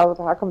device. How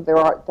come there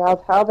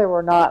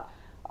were not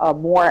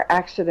more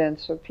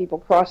accidents of people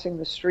crossing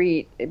the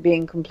street,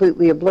 being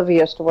completely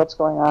oblivious to what's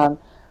going on?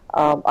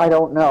 I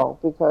don't know,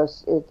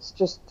 because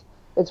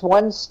it's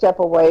one step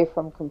away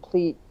from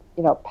complete,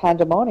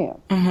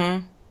 pandemonium.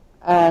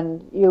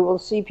 And you will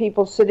see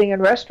people sitting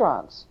in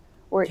restaurants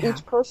where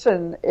each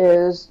person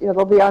is,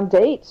 they'll be on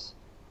dates,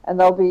 and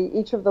they'll be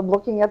each of them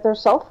looking at their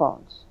cell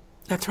phones.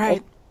 That's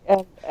right.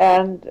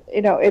 And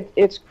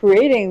it's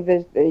creating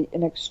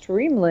an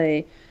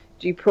extremely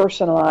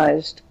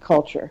depersonalized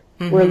culture.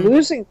 People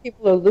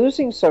are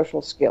losing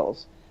social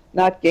skills,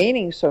 not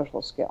gaining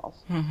social skills.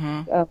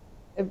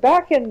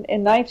 Back in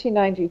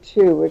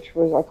 1992, which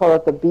was, I call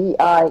it the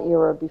BI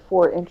era,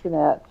 before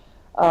internet,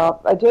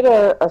 I did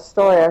a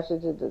story. I actually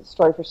did a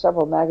story for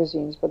several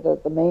magazines, but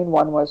the main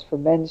one was for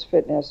Men's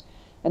Fitness,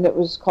 and it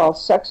was called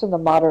Sex in the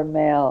Modern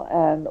Male.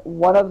 And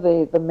one of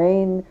the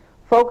main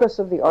focus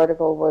of the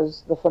article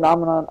was the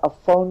phenomenon of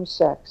phone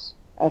sex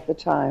at the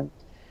time.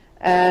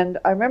 And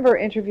I remember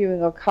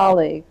interviewing a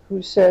colleague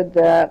who said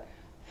that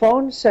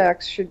phone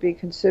sex should be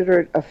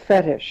considered a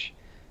fetish,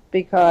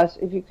 because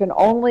if you can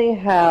only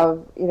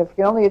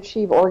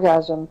achieve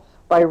orgasm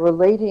by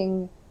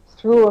relating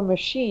through a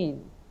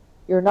machine,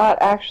 you're not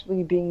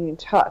actually being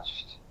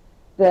touched,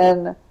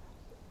 then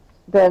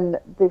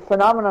the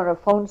phenomenon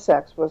of phone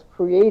sex was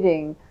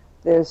creating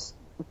this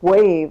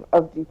wave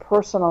of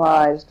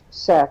depersonalized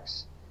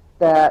sex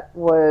that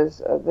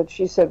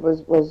she said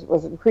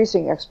was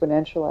increasing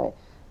exponentially.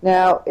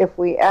 Now, if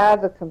we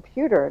add the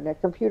computer, and the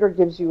computer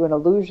gives you an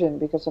illusion,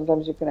 because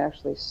sometimes you can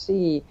actually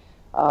see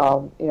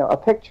a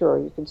picture, or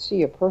you can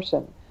see a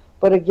person.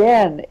 But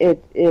again,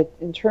 it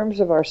in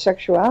terms of our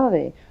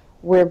sexuality,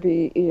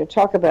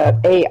 talk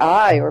about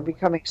AI or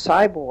becoming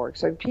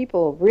cyborgs, and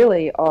people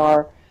really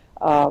are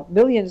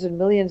millions and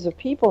millions of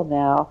people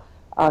now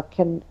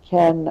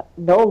can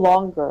no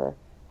longer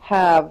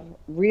have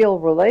real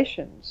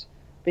relations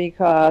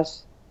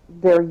because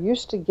they're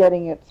used to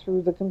getting it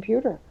through the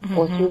computer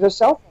or through the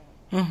cell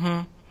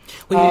phone.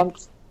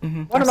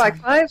 One of my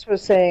clients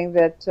was saying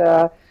that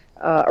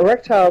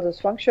erectile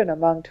dysfunction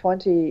among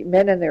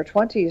men in their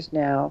 20s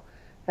now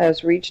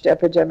has reached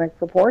epidemic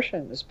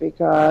proportions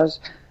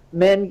because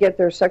men get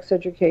their sex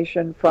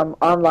education from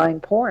online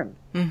porn,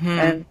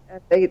 and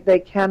they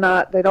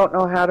don't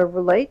know how to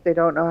relate, they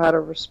don't know how to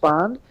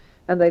respond,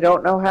 and they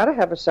don't know how to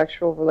have a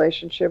sexual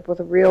relationship with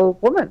a real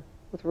woman,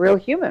 with a real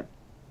human.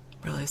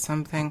 Really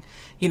something.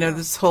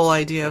 This whole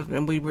idea of,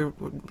 and we're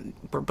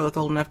both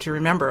old enough to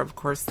remember, of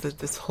course, that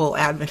this whole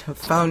advent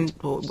of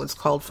what's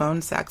called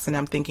phone sex, and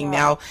I'm thinking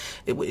now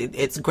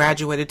it's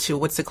graduated to,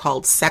 what's it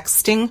called,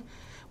 sexting,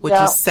 which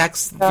is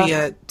sex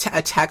via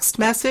a text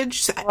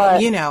message.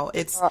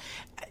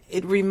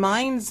 It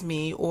reminds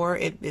me, or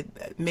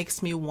it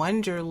makes me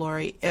wonder,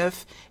 Lori,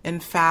 if in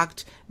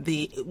fact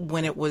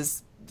when it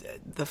was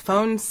the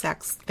phone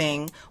sex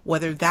thing,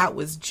 whether that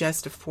was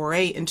just a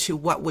foray into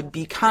what would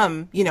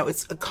become,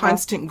 it's a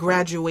constant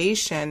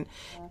graduation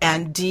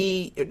and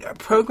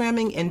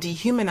programming and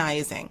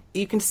dehumanizing.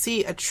 You can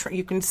see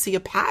a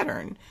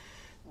pattern.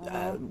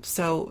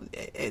 So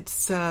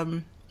it's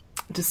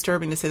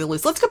disturbing, to say the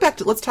least. Let's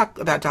talk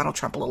about Donald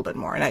Trump a little bit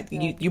more. And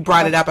you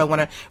brought it up. I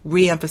want to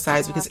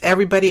reemphasize, because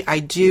everybody, I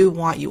do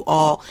want you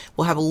all,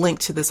 we'll have a link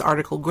to this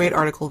article, great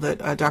article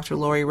that Dr.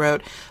 Lori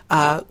wrote,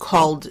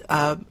 called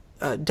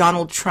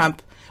Donald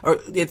Trump,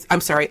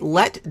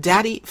 Let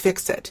Daddy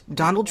Fix It,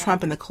 Donald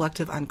Trump and the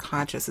Collective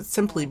Unconscious. It's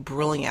simply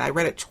brilliant. I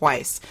read it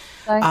twice.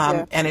 Thank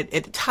you. And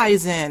it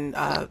ties in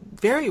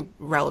very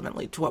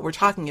relevantly to what we're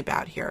talking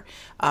about here.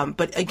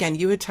 But again,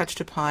 you had touched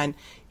upon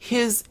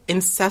his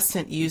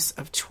incessant use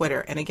of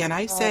Twitter. And again,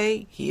 I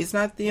say he's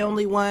not the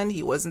only one.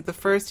 He wasn't the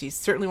first. He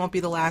certainly won't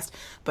be the last.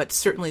 But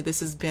certainly this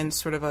has been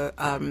sort of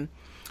a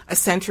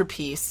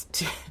centerpiece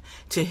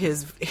to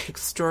his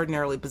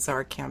extraordinarily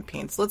bizarre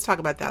campaign. So let's talk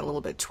about that a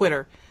little bit.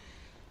 Twitter.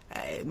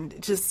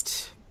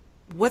 Just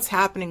what's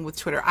happening with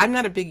Twitter. I'm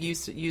not a big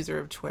user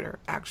of Twitter,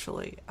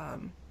 actually.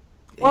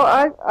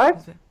 I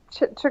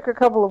took a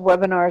couple of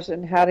webinars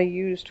on how to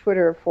use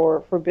Twitter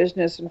for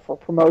business and for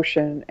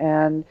promotion,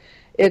 and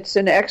it's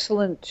an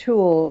excellent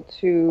tool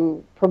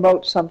to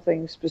promote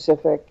something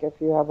specific, if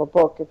you have a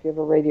book, if you have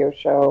a radio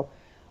show.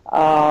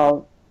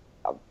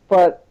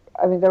 But,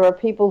 there are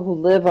people who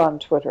live on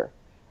Twitter.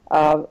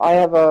 I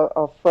have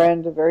a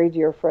friend, a very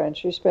dear friend.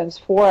 She spends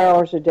 4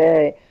 hours a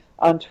day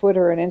on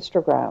Twitter and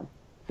Instagram,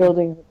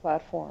 building the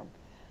platform.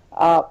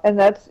 And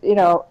that's,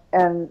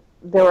 and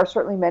there are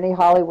certainly many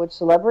Hollywood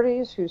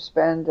celebrities who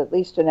spend at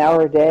least an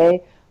hour a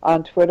day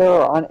on Twitter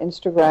or on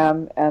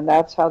Instagram, and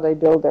that's how they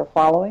build their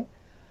following.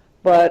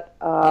 But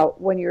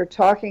when you're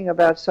talking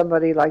about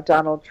somebody like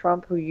Donald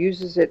Trump, who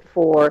uses it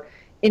for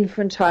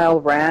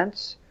infantile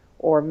rants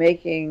or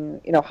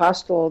making,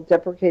 hostile,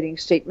 deprecating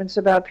statements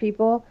about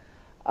people,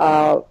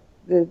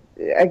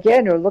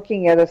 again, you're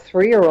looking at a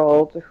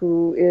 3-year-old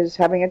who is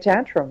having a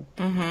tantrum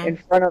in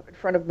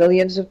front of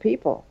millions of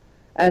people.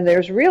 And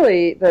there's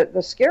really,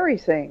 the scary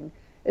thing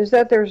is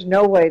that there's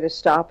no way to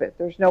stop it.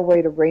 There's no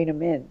way to rein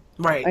him in.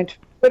 Right. And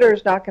Twitter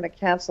is not going to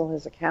cancel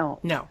his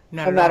account. No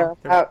matter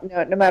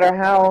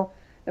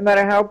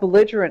how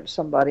belligerent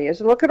somebody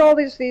is. Look at all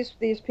these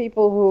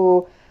people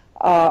who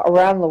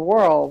around the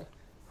world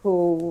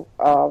who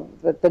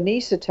the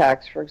Nice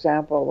attacks, for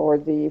example, or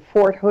the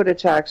Fort Hood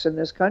attacks in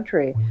this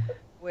country,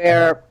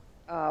 where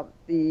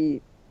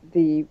the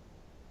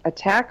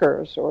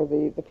attackers or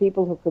the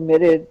people who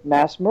committed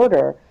mass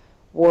murder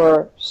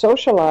were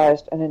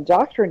socialized and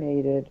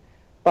indoctrinated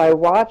by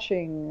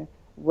watching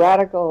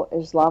radical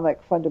Islamic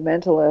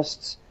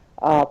fundamentalists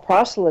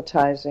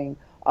proselytizing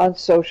on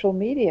social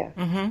media.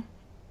 Mm-hmm.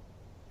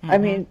 Mm-hmm.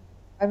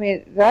 I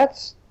mean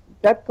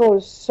that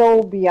goes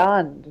so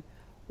beyond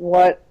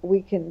what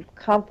we can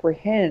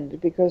comprehend,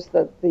 because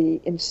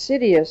the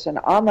insidious and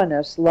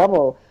ominous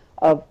level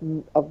of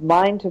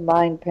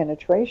mind-to-mind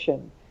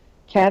penetration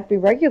can't be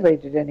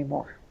regulated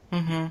anymore.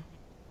 Mm-hmm.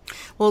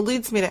 Well, it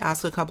leads me to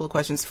ask a couple of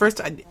questions. First,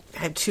 I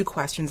have two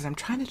questions, and I'm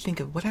trying to think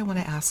of what I want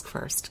to ask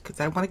first, because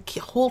I want to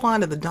hold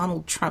on to the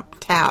Donald Trump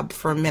tab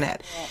for a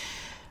minute. Yeah.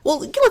 Well,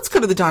 let's go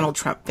to the Donald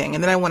Trump thing,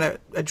 and then I want to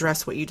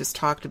address what you just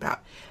talked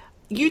about.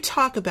 You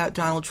talk about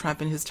Donald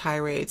Trump and his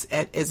tirades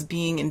as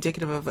being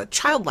indicative of a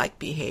childlike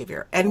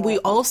behavior. And we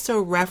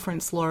also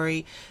reference,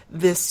 Lori,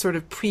 this sort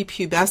of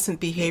prepubescent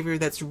behavior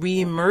that's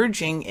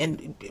reemerging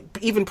and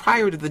even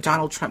prior to the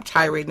Donald Trump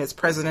tirade and his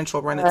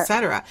presidential run, et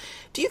cetera.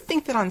 Do you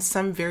think that on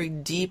some very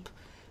deep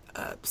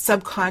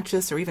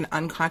subconscious or even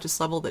unconscious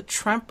level that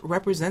Trump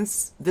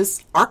represents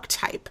this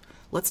archetype?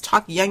 Let's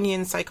talk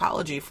Jungian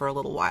psychology for a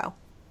little while.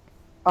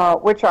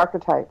 Which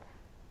archetype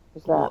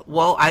is that?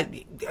 Well,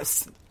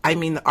 I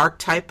mean, the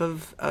archetype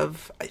of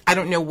I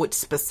don't know what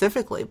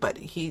specifically, but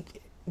he,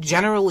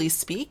 generally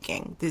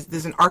speaking,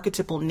 there's an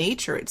archetypal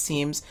nature, it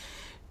seems,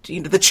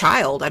 to, the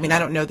child. I mean, I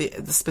don't know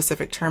the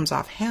specific terms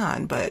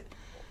offhand, but...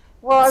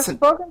 Well, I've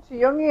spoken to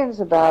Jungians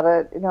about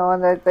it,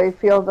 and they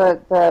feel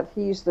that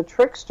he's the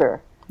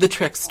trickster. The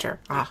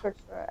trickster. Ah. The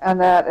trickster. And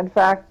that, in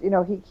fact,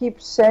 he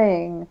keeps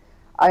saying,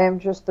 I am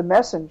just the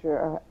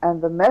messenger, and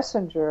the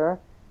messenger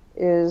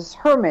is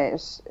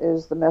Hermes,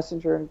 is the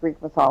messenger in Greek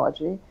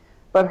mythology.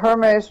 But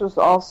Hermes was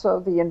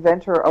also the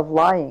inventor of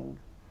lying,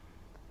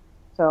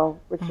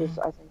 which is,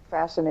 I think,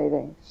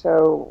 fascinating.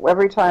 So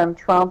every time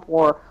Trump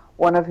or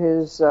one of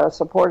his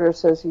supporters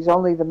says he's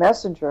only the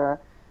messenger,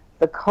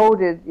 the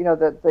coded,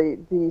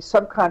 the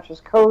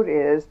subconscious code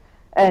is,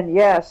 and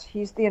yes,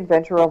 he's the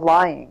inventor of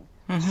lying.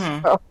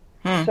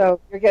 Mm-hmm. So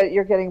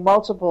you're getting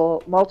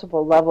multiple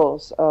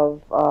levels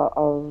of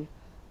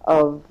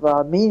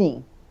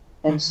meaning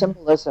and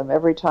symbolism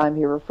every time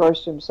he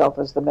refers to himself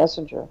as the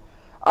messenger.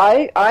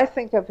 I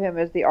think of him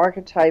as the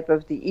archetype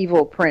of the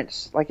evil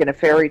prince, like in a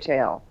fairy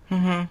tale.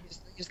 Mm-hmm.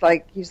 He's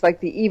like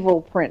the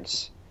evil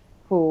prince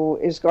who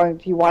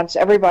he wants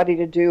everybody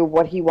to do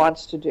what he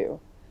wants to do.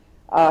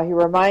 He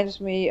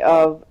reminds me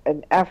of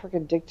an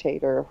African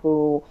dictator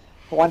who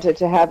wanted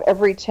to have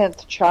every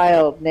 10th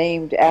child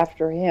named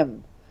after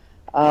him.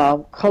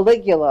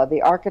 Caligula,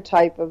 the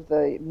archetype of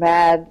the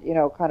mad,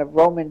 kind of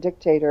Roman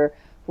dictator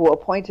who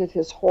appointed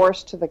his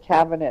horse to the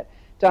cabinet.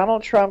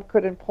 Donald Trump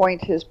could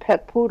appoint his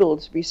pet poodle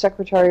to be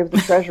Secretary of the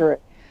Treasury.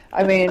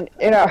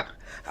 We're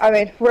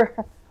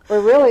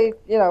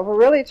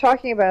really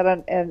talking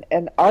about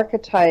an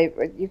archetype.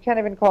 You can't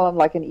even call him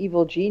like an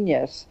evil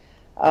genius.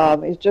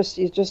 He's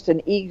just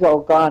an ego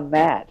gone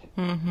mad.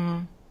 Mm-hmm.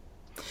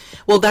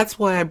 Well, that's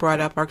why I brought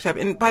up archetype.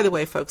 And by the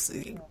way, folks,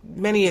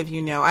 many of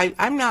you know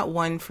I'm not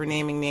one for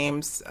naming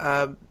names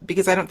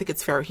because I don't think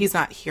it's fair. He's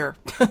not here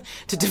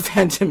to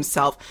defend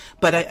himself.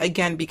 But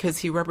again, because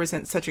he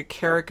represents such a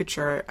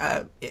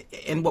caricature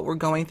in what we're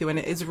going through, and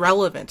it is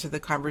relevant to the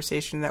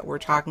conversation that we're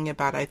talking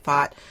about, I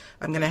thought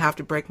I'm going to have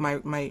to break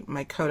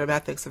my code of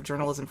ethics of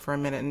journalism for a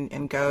minute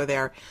and go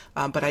there.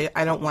 But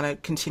I don't want to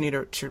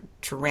continue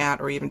to rant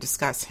or even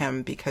discuss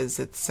him because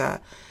it's,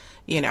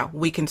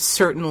 we can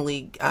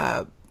certainly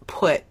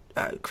put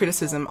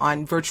criticism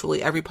on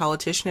virtually every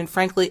politician and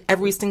frankly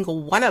every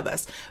single one of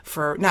us,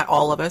 for not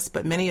all of us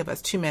but many of us,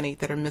 too many,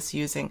 that are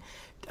misusing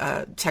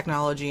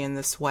technology in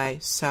this way.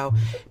 So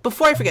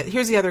before I forget,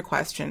 here's the other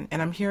question,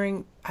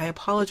 and I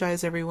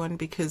apologize everyone,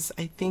 because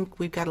I think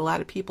we've got a lot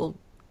of people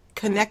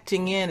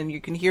connecting in and you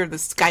can hear the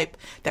Skype,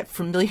 that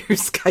familiar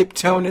Skype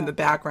tone in the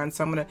background,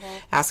 so I'm going to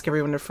ask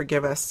everyone to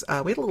forgive us.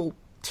 We had a little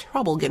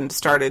trouble getting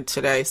started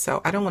today,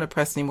 so I don't want to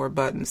press any more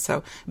buttons,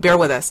 so bear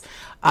with us.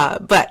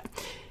 But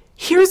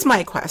here's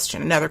my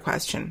question, another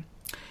question.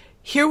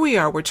 Here we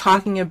are, we're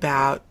talking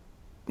about,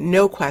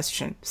 no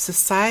question,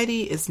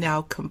 society is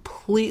now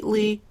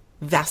completely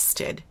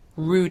vested,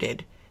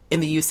 rooted in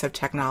the use of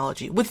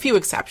technology, with few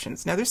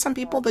exceptions. Now, there's some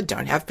people that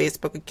don't have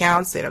Facebook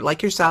accounts, they don't,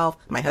 like yourself,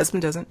 my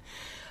husband doesn't,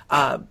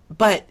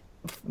 but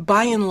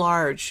by and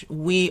large,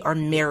 we are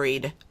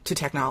married to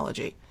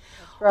technology.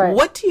 Right.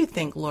 What do you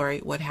think,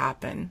 Lori, would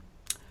happen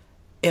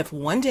if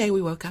one day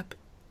we woke up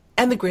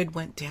and the grid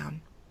went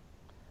down?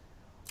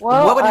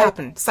 Well, what would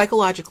happen,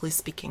 psychologically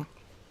speaking?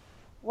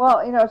 Well,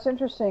 it's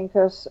interesting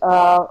because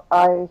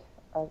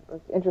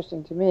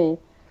interesting to me,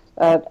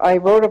 I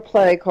wrote a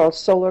play called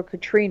Solar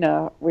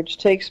Katrina, which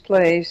takes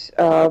place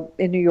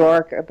in New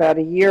York about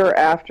a year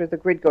after the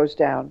grid goes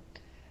down,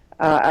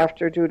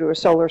 due to a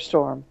solar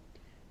storm.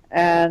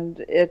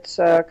 And it's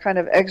a kind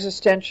of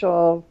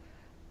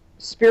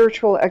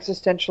spiritual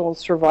existential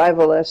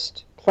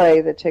survivalist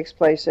play that takes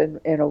place in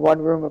a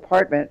one-room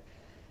apartment.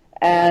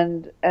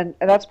 And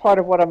that's part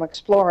of what I'm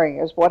exploring,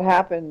 is what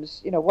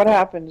happens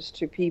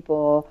to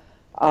people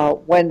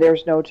when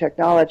there's no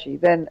technology.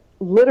 Then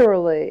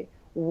literally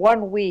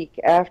 1 week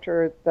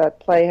after that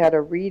play had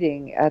a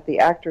reading at the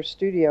Actors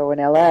Studio in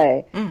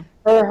L.A.,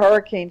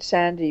 Hurricane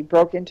Sandy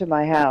broke into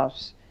my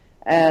house,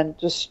 and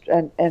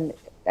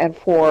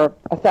for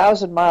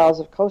 1,000 miles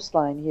of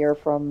coastline here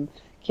from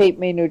Cape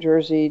May, New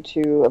Jersey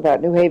to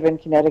about New Haven,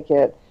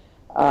 Connecticut,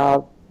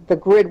 the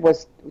grid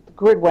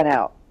went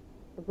out.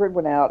 The grid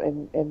went out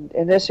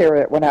in this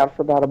area. It went out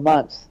for about a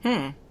month,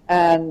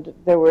 and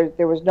there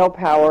was no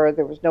power,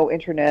 there was no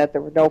internet,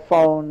 there were no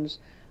phones.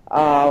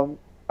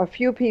 A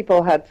few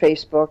people had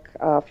Facebook.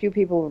 A few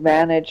people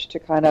managed to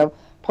kind of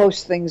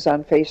post things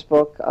on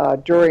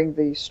Facebook during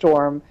the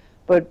storm,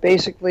 but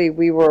basically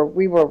we were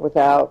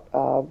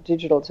without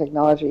digital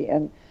technology.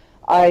 And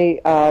I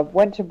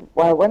went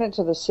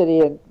into the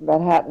city, and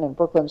Manhattan and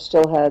Brooklyn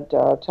still had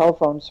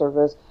telephone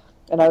service,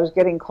 and I was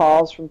getting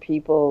calls from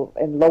people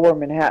in Lower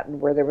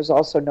Manhattan where there was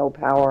also no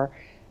power,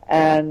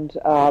 and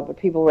but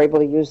people were able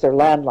to use their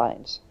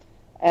landlines,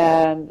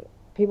 and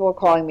people were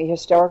calling me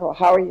hysterical.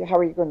 How are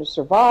you going to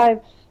survive?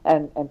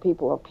 And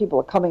people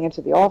are coming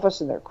into the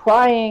office and they're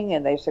crying,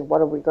 and they say, what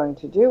are we going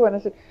to do? And I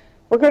said,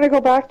 we're going to go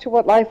back to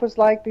what life was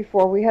like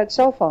before we had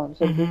cell phones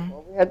and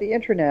before we had the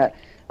internet.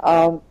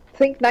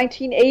 Think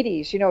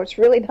 1980s. It's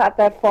really not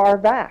that far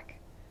back.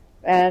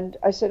 And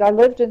I said, I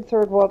lived in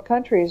third world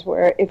countries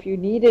where if I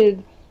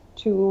needed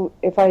to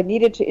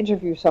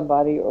interview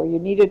somebody, or you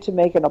needed to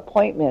make an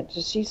appointment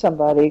to see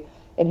somebody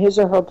in his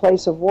or her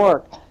place of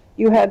work,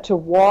 you had to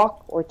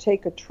walk or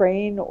take a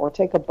train or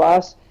take a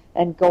bus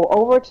and go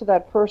over to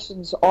that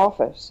person's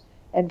office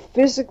and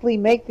physically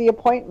make the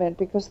appointment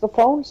because the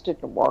phones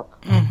didn't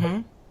work.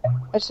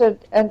 I said,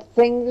 and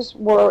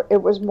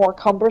it was more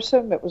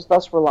cumbersome, it was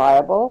less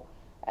reliable,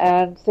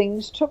 and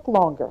things took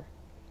longer.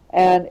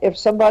 And if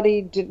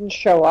somebody didn't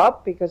show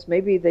up because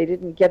maybe they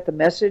didn't get the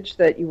message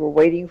that you were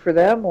waiting for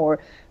them, or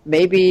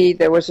maybe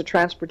there was a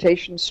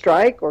transportation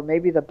strike, or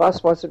maybe the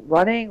bus wasn't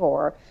running,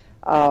 or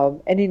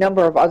any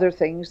number of other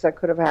things that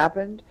could have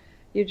happened,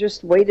 you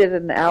just waited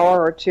an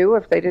hour or two.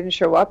 If they didn't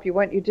show up,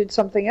 you did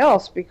something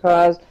else,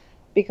 because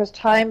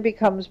time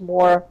becomes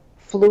more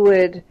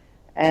fluid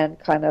and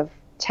kind of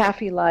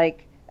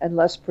taffy-like and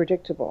less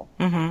predictable.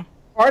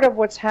 Part of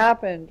what's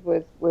happened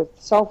with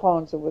cell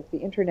phones and with the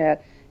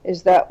internet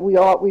is that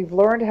we've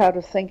learned how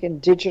to think in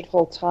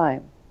digital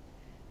time,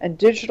 and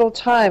digital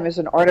time is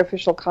an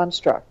artificial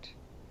construct.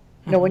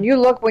 When you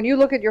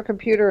look at your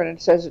computer and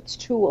it says it's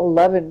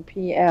 2:11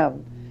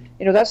 p.m.,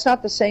 that's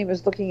not the same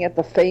as looking at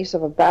the face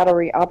of a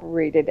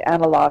battery-operated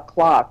analog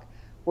clock,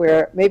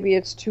 where maybe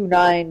it's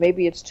 2:09,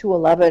 maybe it's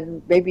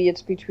 2:11, maybe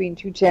it's between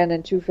 2:10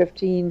 and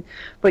 2:15,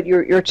 but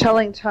you're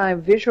telling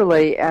time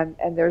visually, and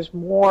there's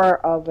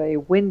more of a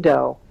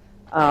window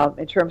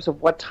in terms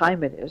of what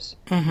time it is.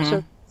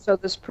 So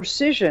this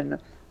precision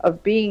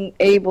of being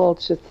able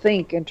to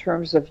think in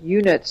terms of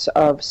units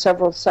of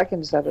several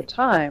seconds at a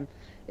time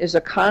is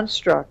a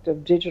construct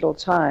of digital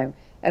time,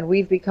 and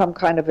we've become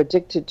kind of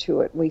addicted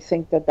to it. We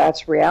think that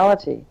that's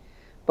reality.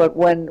 But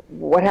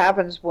what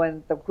happens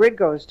when the grid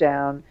goes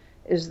down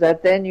is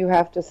that then you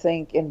have to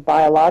think in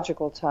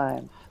biological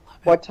time.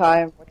 What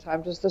time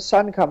does the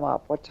sun come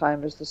up? What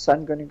time is the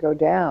sun going to go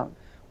down?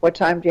 What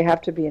time do you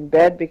have to be in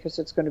bed because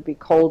it's going to be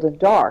cold and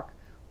dark,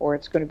 or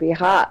it's going to be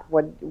hot?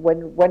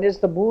 When is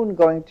the moon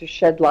going to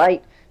shed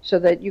light so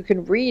that you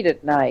can read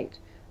at night?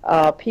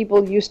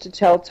 People used to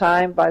tell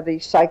time by the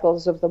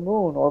cycles of the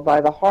moon, or by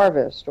the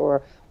harvest,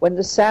 or when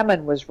the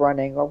salmon was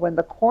running, or when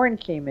the corn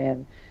came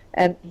in.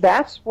 And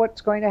that's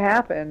what's going to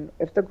happen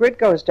if the grid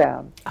goes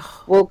down.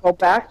 We'll go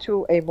back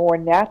to a more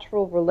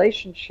natural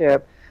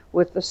relationship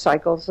with the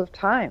cycles of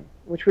time,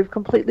 which we've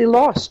completely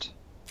lost.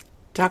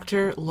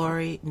 Dr.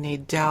 Lori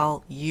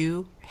Nadel,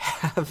 you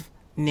have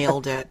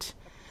nailed it.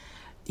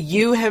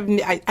 You have,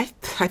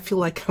 I feel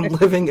like I'm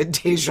living a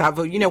deja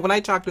vu. When I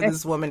talk to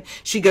this woman,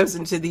 she goes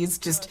into these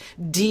just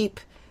deep,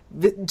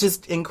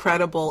 just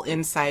incredible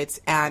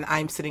insights, and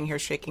I'm sitting here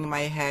shaking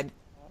my head.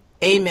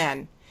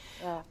 Amen.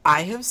 Yeah.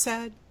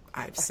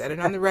 I've said it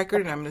on the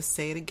record, and I'm going to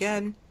say it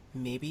again.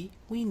 Maybe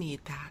we need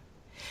that.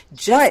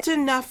 Just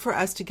enough for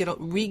us to get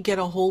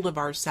a hold of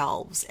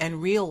ourselves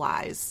and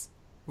remember,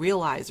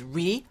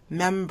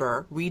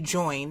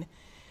 rejoin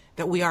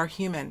that we are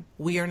human.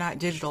 We are not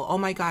digital. Oh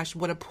my gosh,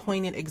 what a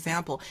poignant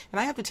example. And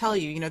I have to tell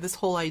you, this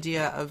whole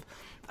idea of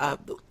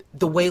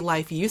the way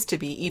life used to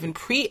be, even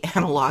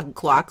pre-analog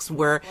clocks,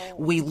 where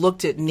we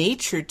looked at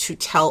nature to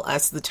tell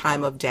us the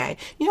time of day.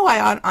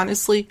 I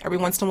honestly, every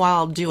once in a while,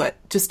 I'll do it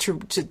just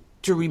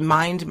to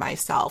remind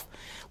myself.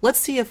 Let's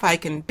see if I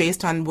can,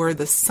 based on where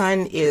the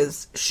sun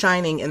is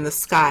shining in the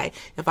sky,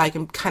 if I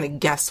can kind of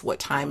guess what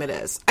time it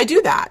is. I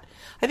do that.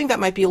 I think that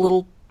might be a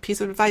little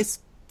piece of advice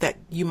that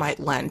you might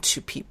lend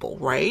to people,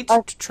 right?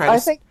 I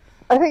think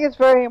it's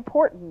very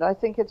important. I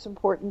think it's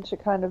important to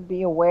kind of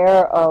be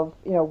aware of,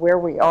 where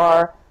we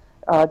are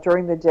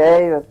during the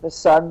day, the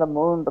sun, the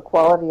moon, the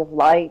quality of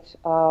light.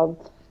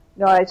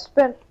 I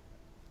spent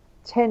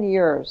 10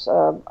 years,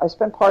 I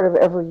spent part of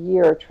every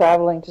year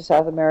traveling to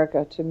South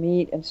America to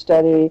meet and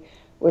study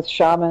with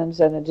shamans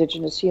and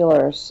indigenous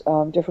healers,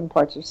 different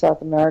parts of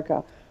South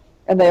America.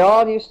 And they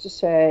all used to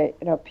say,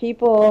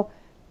 people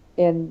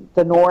in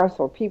the North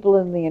or people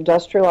in the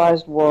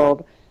industrialized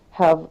world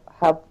have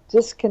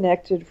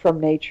disconnected from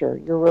nature.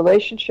 Your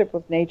relationship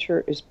with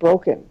nature is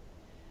broken.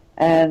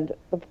 And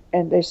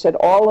they said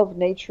all of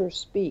nature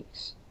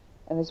speaks.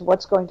 And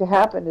what's going to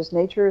happen is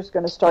nature is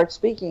going to start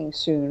speaking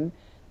soon.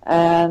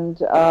 And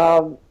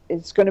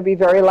it's going to be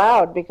very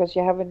loud because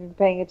you haven't been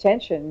paying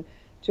attention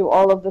to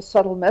all of the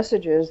subtle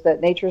messages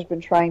that nature's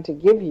been trying to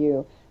give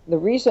you. The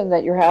reason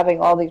that you're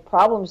having all these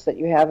problems that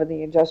you have in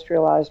the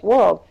industrialized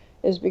world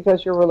is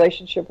because your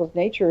relationship with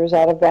nature is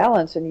out of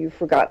balance and you've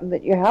forgotten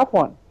that you have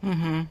one.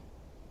 Mm-hmm.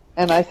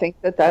 And I think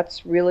that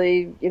that's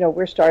really,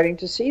 we're starting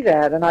to see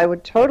that. And I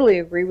would totally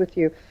agree with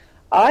you.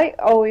 I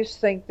always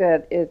think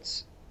that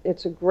it's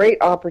a great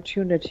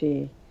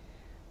opportunity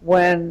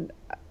when,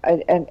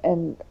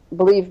 and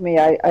believe me,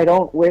 I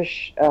don't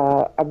wish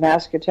a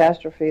mass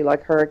catastrophe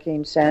like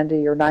Hurricane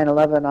Sandy or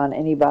 9/11 on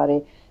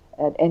anybody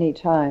at any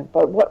time.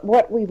 But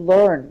what we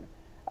learn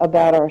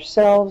about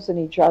ourselves and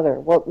each other,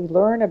 what we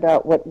learn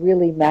about what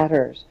really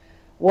matters,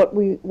 what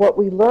we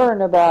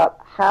learn about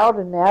how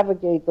to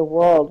navigate the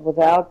world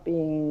without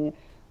being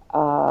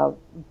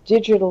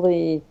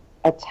digitally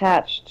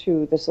attached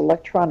to this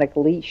electronic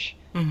leash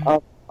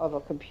of a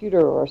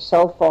computer or a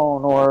cell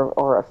phone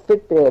or a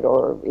Fitbit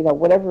or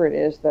whatever it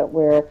is that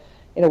we're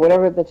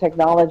whatever the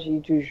technology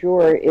du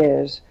jour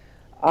is.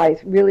 I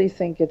really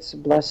think it's a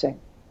blessing.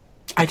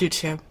 I do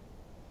too.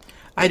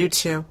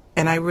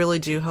 And I really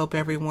do hope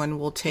everyone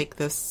will take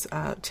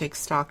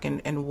stock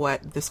in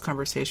what this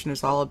conversation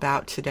is all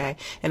about today.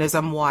 And as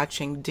I'm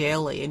watching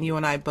daily, and you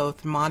and I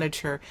both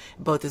monitor,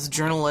 both as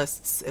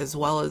journalists as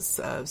well as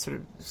sort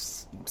of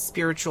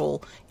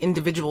spiritual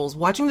individuals,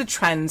 watching the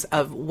trends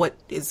of what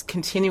is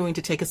continuing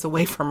to take us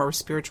away from our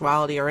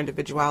spirituality, our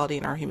individuality,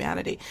 and our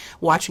humanity,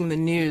 watching the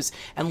news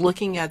and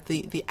looking at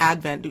the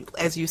advent,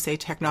 as you say,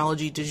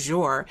 technology du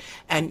jour.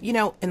 And,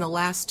 in the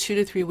last 2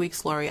 to 3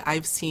 weeks, Laurie,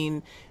 I've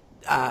seen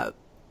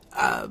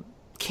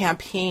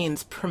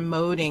campaigns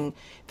promoting,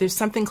 there's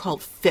something called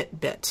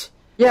Fitbit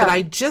that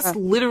I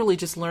literally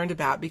just learned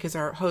about because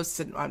our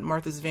hosts on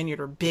Martha's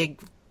Vineyard are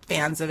big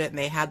fans of it, and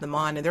they had them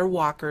on, and they're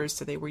walkers,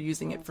 so they were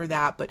using it for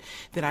that. But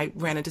then I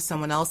ran into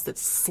someone else that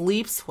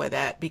sleeps with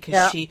it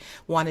because she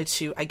wanted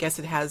to, I guess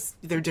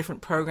there are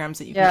different programs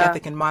that you can get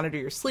that can monitor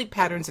your sleep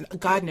patterns and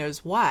God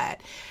knows what.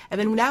 And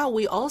then now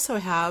we also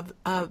have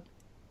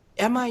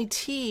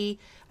MIT,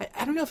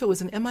 I don't know if it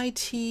was an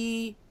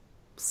MIT /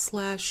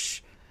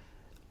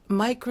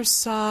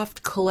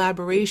 Microsoft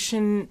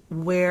collaboration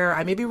where,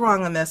 I may be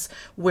wrong on this,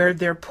 where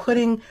they're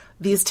putting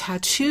these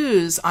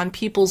tattoos on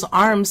people's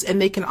arms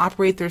and they can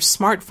operate their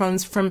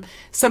smartphones from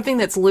something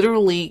that's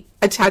literally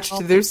attached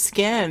to their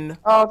skin.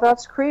 Oh,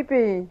 that's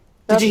creepy.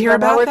 Did you hear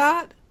about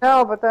that?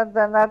 No, but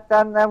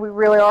then we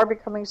really are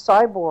becoming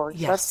cyborgs.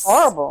 Yes. That's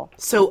horrible.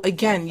 So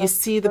again, you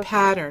see the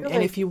pattern, really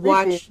and if you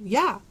watch,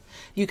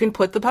 you can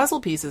put the puzzle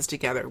pieces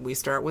together. We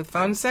start with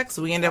phone sex,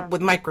 we end up with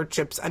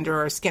microchips under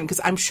our skin, because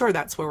I'm sure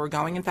that's where we're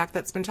going. In fact,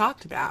 that's been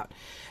talked about.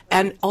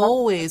 And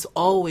always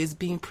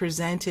being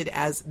presented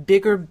as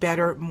bigger,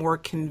 better, more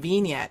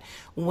convenient,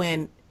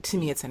 when, to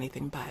me, it's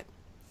anything but.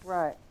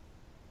 Right.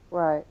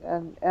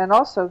 And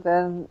also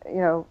then,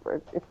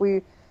 if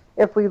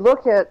we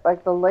look at,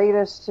 like, the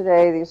latest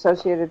today, the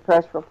Associated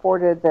Press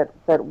reported that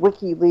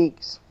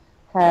WikiLeaks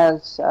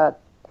has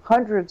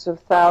hundreds of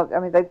thousands, I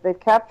mean, they've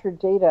captured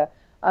data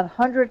on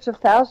hundreds of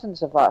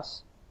thousands of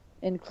us,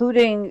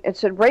 including, it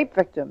said, rape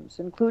victims,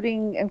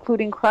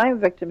 including crime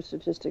victim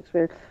statistics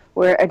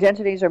where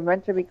identities are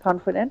meant to be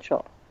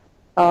confidential.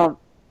 The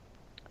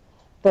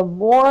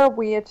more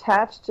we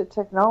attach to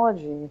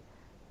technology,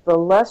 the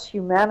less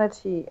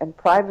humanity and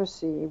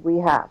privacy we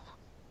have.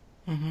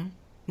 Mm-hmm.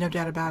 No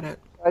doubt about it.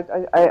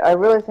 I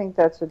really think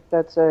that's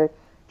a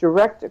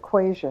direct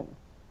equation,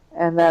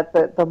 and that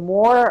the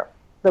more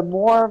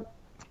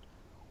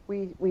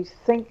we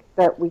think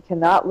that we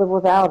cannot live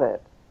without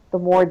it, the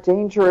more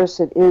dangerous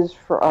it is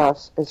for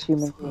us as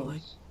human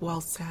beings. Well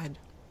said.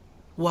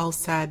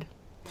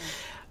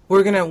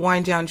 We're going to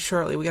wind down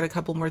shortly. We got a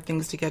couple more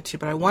things to get to,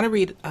 but I want to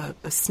read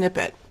a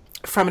snippet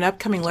from an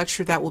upcoming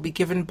lecture that will be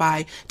given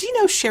by, do you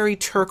know Sherry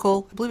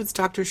Turkle? I believe it's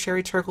Dr.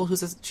 Sherry Turkle,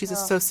 she's a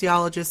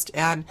sociologist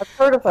and... I've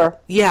heard of her.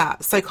 Yeah,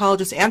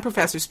 psychologist and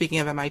professor, speaking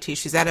of MIT.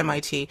 She's at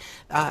MIT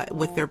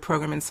with their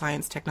program in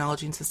Science,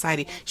 Technology, and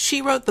Society.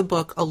 She wrote the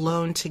book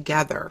Alone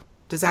Together.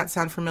 Does that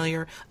sound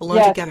familiar?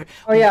 Alone Together.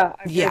 Oh, yeah.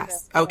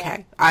 Yes.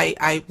 Okay.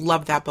 I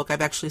love that book.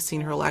 I've actually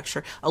seen her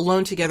lecture.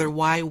 Alone Together,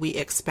 Why We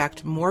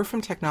Expect More from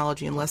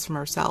Technology and Less from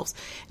Ourselves.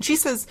 And she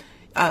says,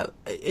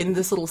 in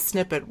this little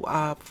snippet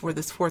for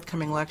this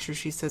forthcoming lecture,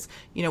 she says,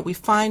 we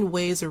find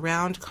ways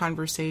around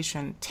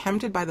conversation,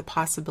 tempted by the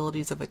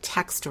possibilities of a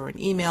text or an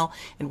email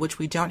in which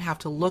we don't have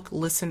to look,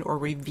 listen, or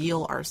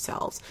reveal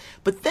ourselves.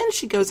 But then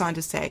she goes on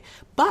to say,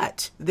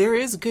 but there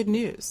is good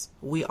news.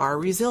 We are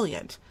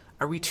resilient.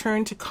 A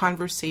return to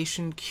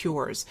conversation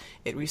cures.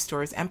 It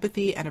restores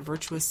empathy, and a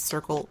virtuous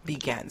circle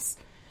begins.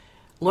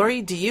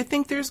 Laurie, do you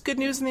think there's good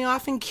news in the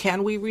offing?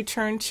 Can we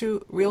return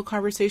to real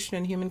conversation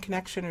and human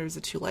connection, or is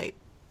it too late?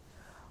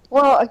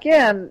 Well,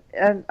 again,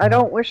 and I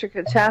don't wish a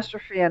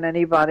catastrophe on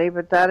anybody,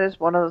 but that is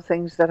one of the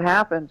things that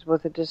happens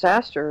with a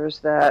disaster is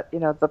that,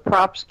 the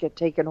props get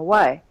taken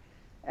away.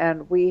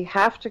 And we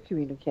have to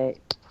communicate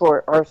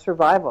for our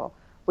survival.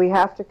 We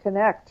have to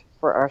connect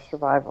for our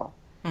survival.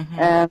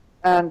 Mm-hmm.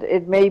 And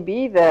it may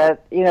be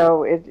that,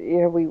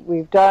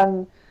 we've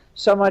done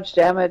so much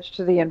damage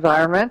to the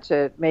environment.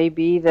 It may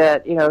be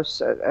that,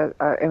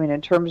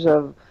 in terms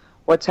of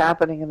what's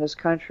happening in this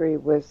country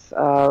with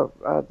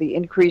the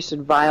increase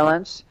in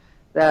violence,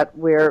 that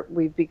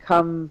we've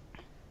become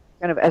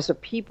kind of as a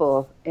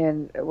people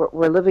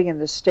we're living in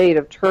this state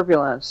of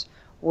turbulence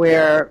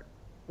where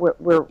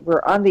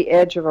we're on the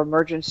edge of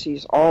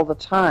emergencies all the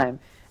time.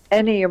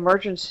 Any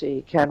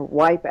emergency can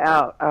wipe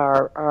out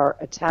our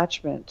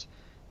attachment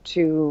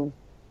to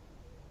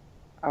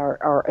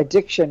our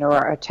addiction or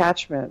our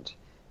attachment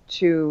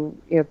to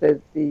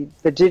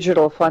the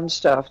digital fun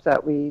stuff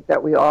that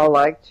we all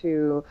like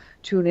to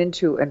tune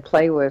into and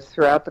play with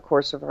throughout the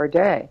course of our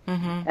day.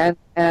 Mm-hmm.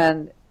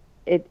 And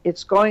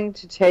it's going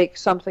to take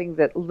something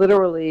that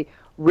literally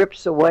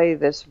rips away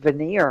this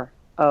veneer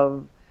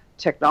of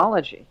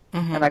technology.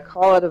 Mm-hmm. And I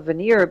call it a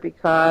veneer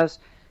because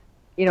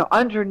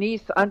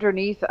underneath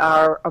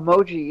our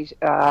emoji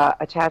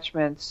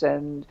attachments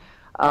and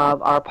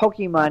our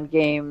Pokemon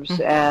games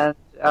mm-hmm. and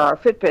our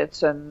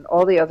Fitbits and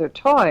all the other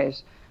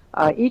toys,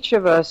 each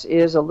of us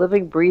is a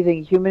living,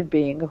 breathing human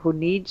being who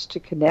needs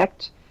to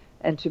connect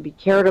and to be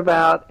cared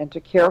about and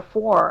to care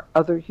for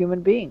other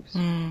human beings.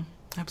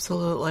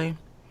 Absolutely.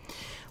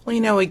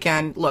 Well,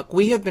 again, look,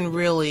 we have been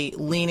really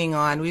leaning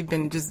on, we've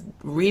been just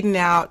reading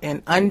out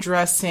and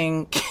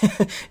undressing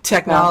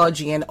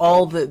technology and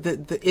all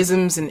the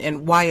isms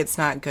and why it's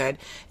not good.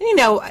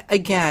 And,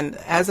 again,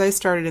 as I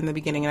started in the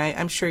beginning, and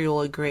I'm sure you'll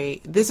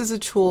agree, this is a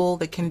tool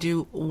that can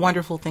do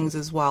wonderful things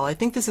as well. I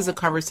think this is a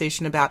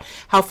conversation about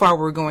how far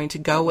we're going to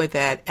go with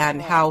it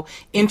and how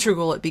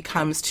integral it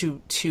becomes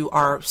to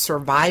our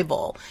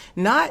survival,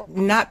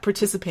 not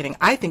participating.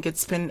 I think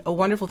it's been a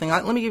wonderful thing.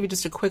 Let me give you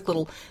just a quick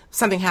little,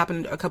 something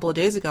happened a couple of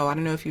days ago. I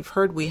don't know if you've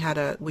heard, we had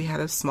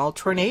a small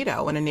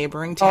tornado in a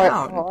neighboring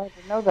town. Oh, I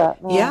didn't know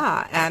that. No.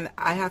 Yeah, and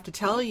I have to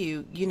tell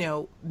you,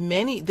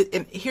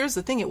 and here's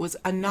the thing, it was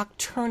a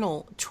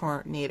nocturnal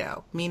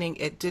tornado, meaning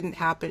it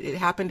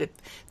happened at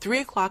 3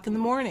 o'clock in the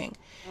morning.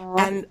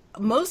 And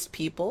most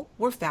people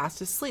were fast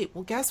asleep.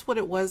 Well, guess what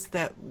it was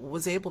that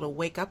was able to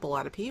wake up a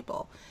lot of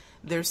people?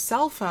 Their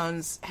cell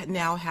phones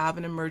now have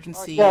an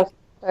emergency. Yes.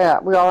 Yeah,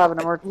 we all have an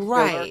emergency.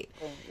 Right.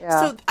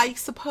 Yeah. So I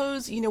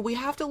suppose, we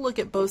have to look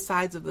at both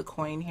sides of the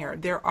coin here.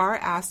 There are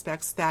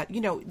aspects that,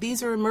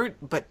 these are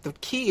but the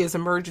key is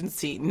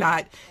emergency,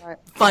 not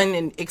fun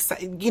and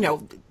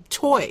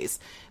toys.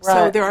 Right.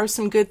 So there are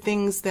some good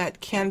things that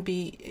can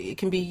be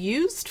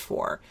used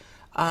for.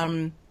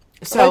 So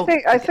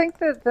I think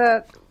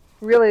that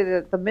really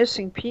the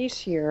missing piece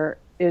here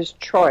is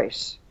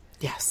choice.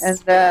 Yes. And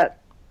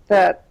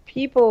that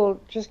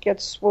people just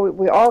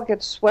we all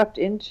get swept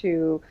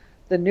into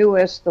the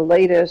newest, the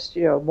latest,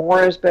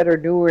 more is better,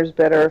 newer is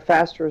better,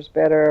 faster is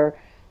better,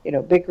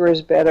 bigger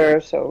is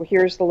better. So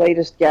here's the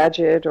latest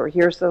gadget or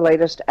here's the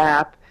latest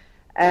app.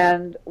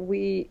 And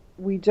we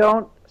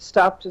don't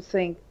stop to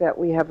think that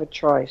we have a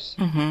choice.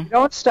 Mm-hmm. We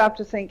don't stop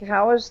to think,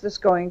 how is this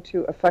going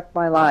to affect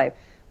my life?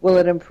 Will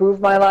it improve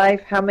my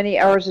life? How many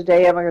hours a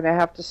day am I going to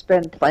have to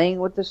spend playing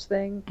with this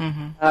thing?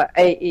 Mm-hmm.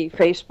 i.e.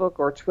 Facebook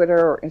or Twitter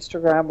or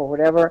Instagram or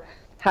whatever.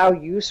 How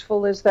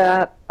useful is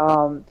that?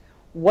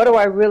 What do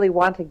I really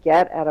want to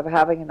get out of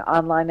having an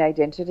online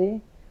identity?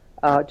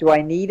 Do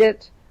I need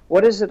it?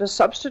 What is it a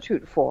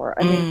substitute for?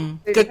 I mean,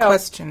 good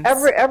questions.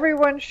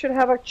 Everyone should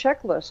have a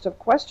checklist of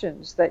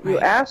questions that you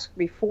ask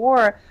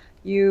before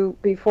you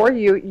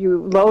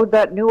load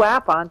that new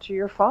app onto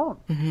your phone.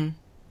 Mm-hmm.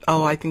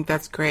 Oh, I think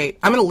that's great.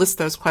 I'm going to list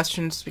those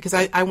questions because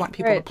I want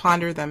people to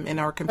ponder them in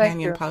our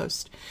companion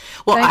post.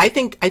 Well, I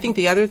think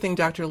the other thing,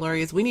 Dr.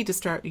 Laurie, is we need to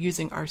start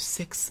using our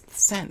sixth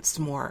sense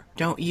more,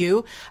 don't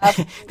you?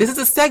 This is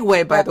a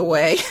segue, by the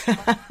way.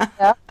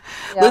 Yeah.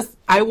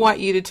 I want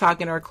you to talk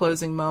in our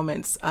closing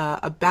moments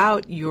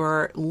about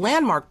your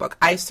landmark book.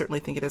 I certainly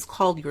think it is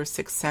called Your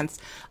Sixth Sense,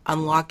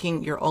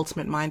 Unlocking Your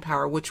Ultimate Mind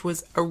Power, which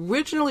was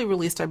originally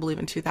released, I believe,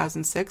 in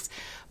 2006.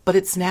 But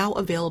it's now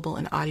available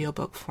in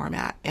audiobook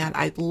format. And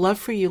I'd love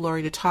for you,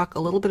 Laurie, to talk a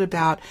little bit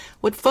about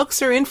what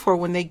folks are in for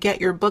when they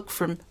get your book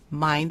from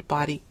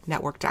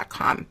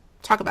mindbodynetwork.com.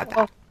 Talk about that.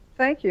 Well,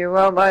 thank you.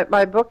 Well,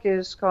 my book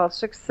is called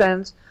Sixth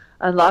Sense,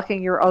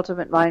 Unlocking Your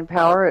Ultimate Mind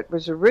Power. It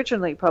was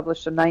originally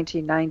published in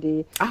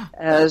 1990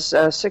 as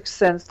Sixth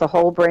Sense, the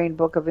Whole Brain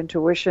Book of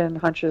Intuition,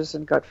 Hunches,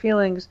 and Gut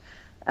Feelings.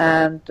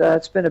 And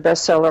it's been a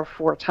bestseller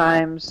 4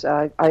 times.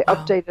 I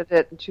updated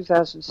it in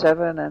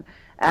 2007 and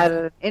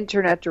added an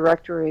internet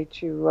directory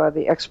to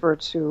the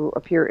experts who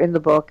appear in the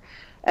book.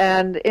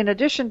 And in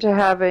addition to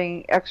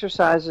having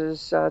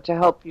exercises to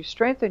help you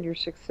strengthen your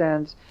sixth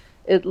sense,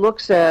 it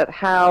looks at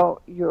how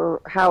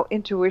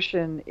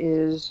intuition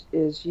is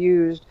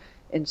used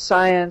in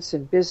science,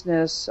 in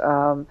business,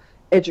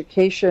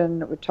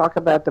 education. We talk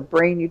about the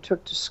brain you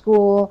took to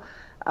school,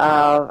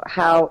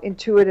 how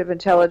intuitive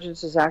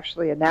intelligence is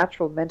actually a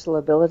natural mental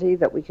ability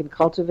that we can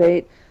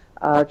cultivate,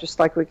 just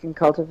like we can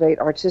cultivate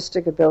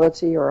artistic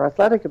ability or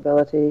athletic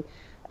ability.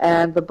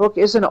 And the book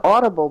is an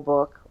Audible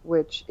book,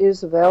 which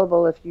is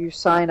available if you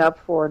sign up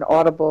for an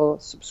Audible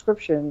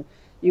subscription.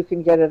 You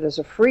can get it as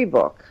a free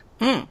book.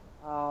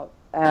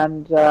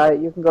 And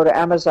you can go to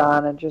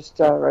Amazon and just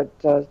write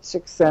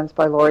Sixth Sense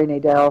by Laurie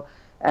Nadel,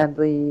 and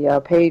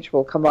the page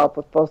will come up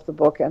with both the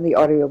book and the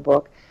audio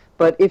book.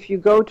 But if you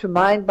go to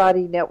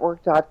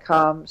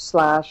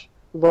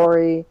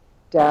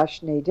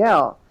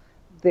mindbodynetwork.com/Laurie-Nadel,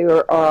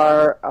 there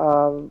are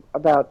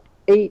about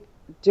 8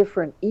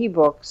 different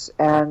ebooks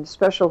and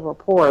special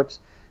reports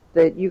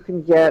that you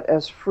can get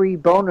as free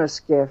bonus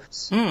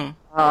gifts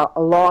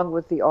along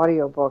with the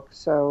audiobook.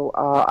 So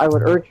I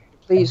would urge you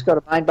to please go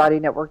to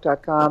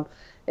mindbodynetwork.com.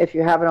 If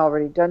you haven't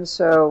already done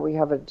so, we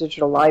have a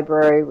digital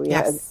library.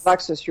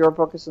 Alexis, your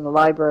book is in the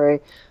library.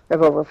 We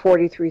have over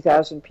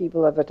 43,000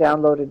 people have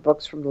downloaded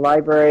books from the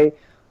library.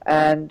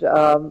 And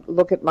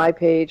look at my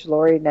page,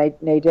 Laurie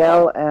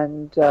Nadel,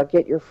 and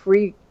get your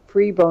free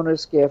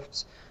bonus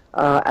gifts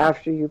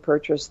after you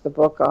purchase the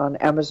book on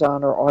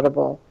Amazon or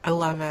Audible. I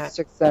love it.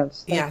 Sixth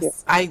Sense. Thank you.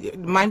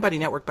 Mindbody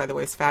Network, by the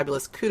way, is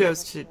fabulous.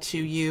 Kudos to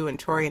you and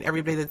Tori and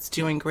everybody that's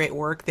doing great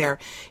work there.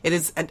 It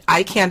is an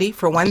eye candy,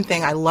 for one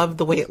thing. I love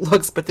the way it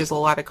looks, but there's a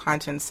lot of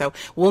content. So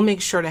we'll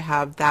make sure to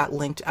have that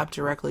linked up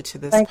directly to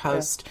this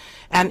post.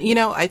 And,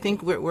 I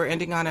think we're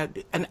ending on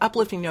an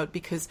uplifting note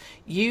because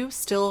you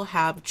still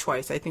have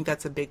choice. I think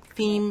that's a big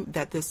theme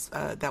that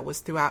that was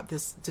throughout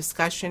this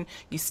discussion.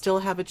 You still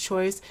have a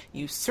choice.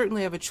 You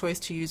certainly have a choice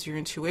to use your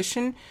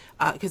intuition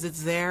because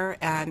it's there,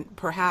 and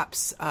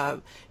perhaps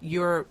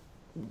you're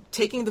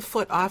taking the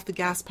foot off the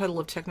gas pedal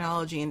of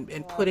technology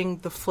and putting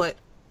the foot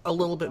a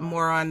little bit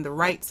more on the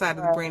right side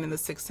of the brain in the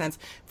Sixth Sense.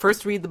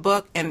 First read the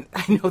book, and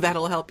I know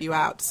that'll help you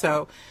out.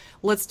 So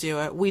let's do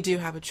it. We do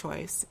have a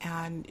choice.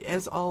 And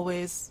as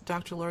always,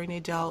 Dr. Laurie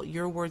Nadel,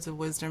 your words of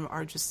wisdom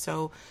are just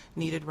so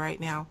needed right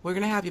now. We're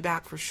going to have you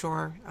back for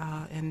sure.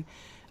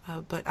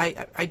 But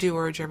I do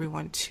urge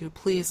everyone to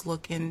please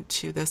look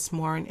into this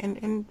more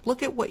and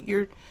look at what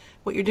you're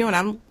doing.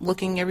 I'm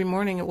looking every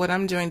morning at what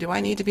I'm doing. Do I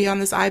need to be on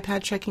this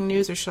iPad checking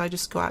news, or should I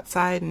just go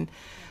outside and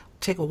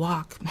take a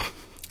walk?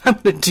 I'm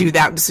going to do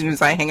that as soon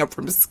as I hang up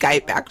from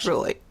Skype,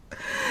 actually.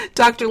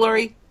 Dr.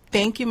 Laurie,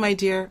 thank you, my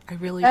dear. I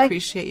really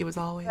appreciate you as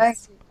always.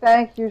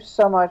 Thank you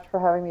so much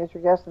for having me as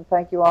your guest, and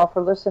thank you all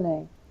for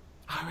listening.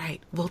 All right.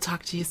 We'll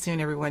talk to you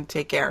soon, everyone.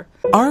 Take care.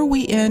 Are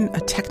we in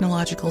a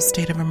technological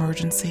state of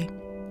emergency?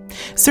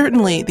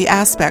 Certainly, the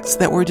aspects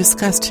that were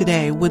discussed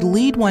today would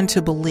lead one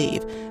to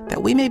believe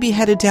that we may be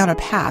headed down a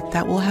path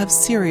that will have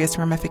serious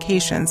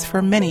ramifications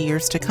for many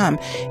years to come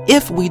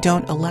if we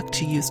don't elect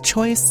to use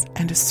choice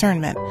and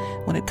discernment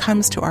when it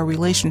comes to our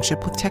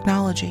relationship with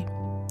technology.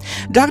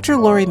 Dr.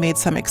 Laurie made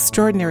some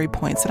extraordinary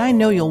points that I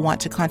know you'll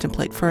want to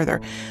contemplate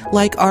further,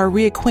 like our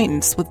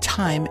reacquaintance with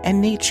time and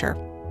nature.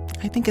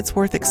 I think it's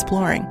worth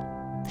exploring.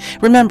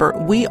 Remember,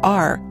 we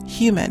are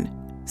human,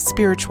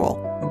 spiritual,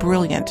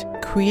 brilliant,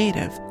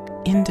 creative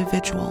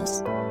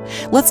individuals.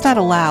 Let's not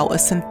allow a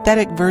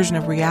synthetic version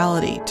of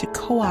reality to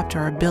co-opt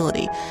our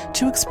ability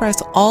to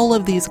express all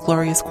of these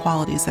glorious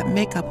qualities that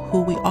make up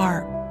who we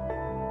are.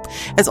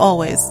 As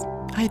always,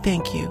 I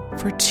thank you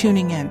for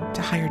tuning in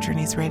to Higher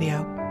Journeys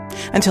Radio.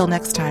 Until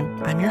next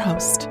time, I'm your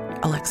host,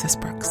 Alexis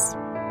Brooks.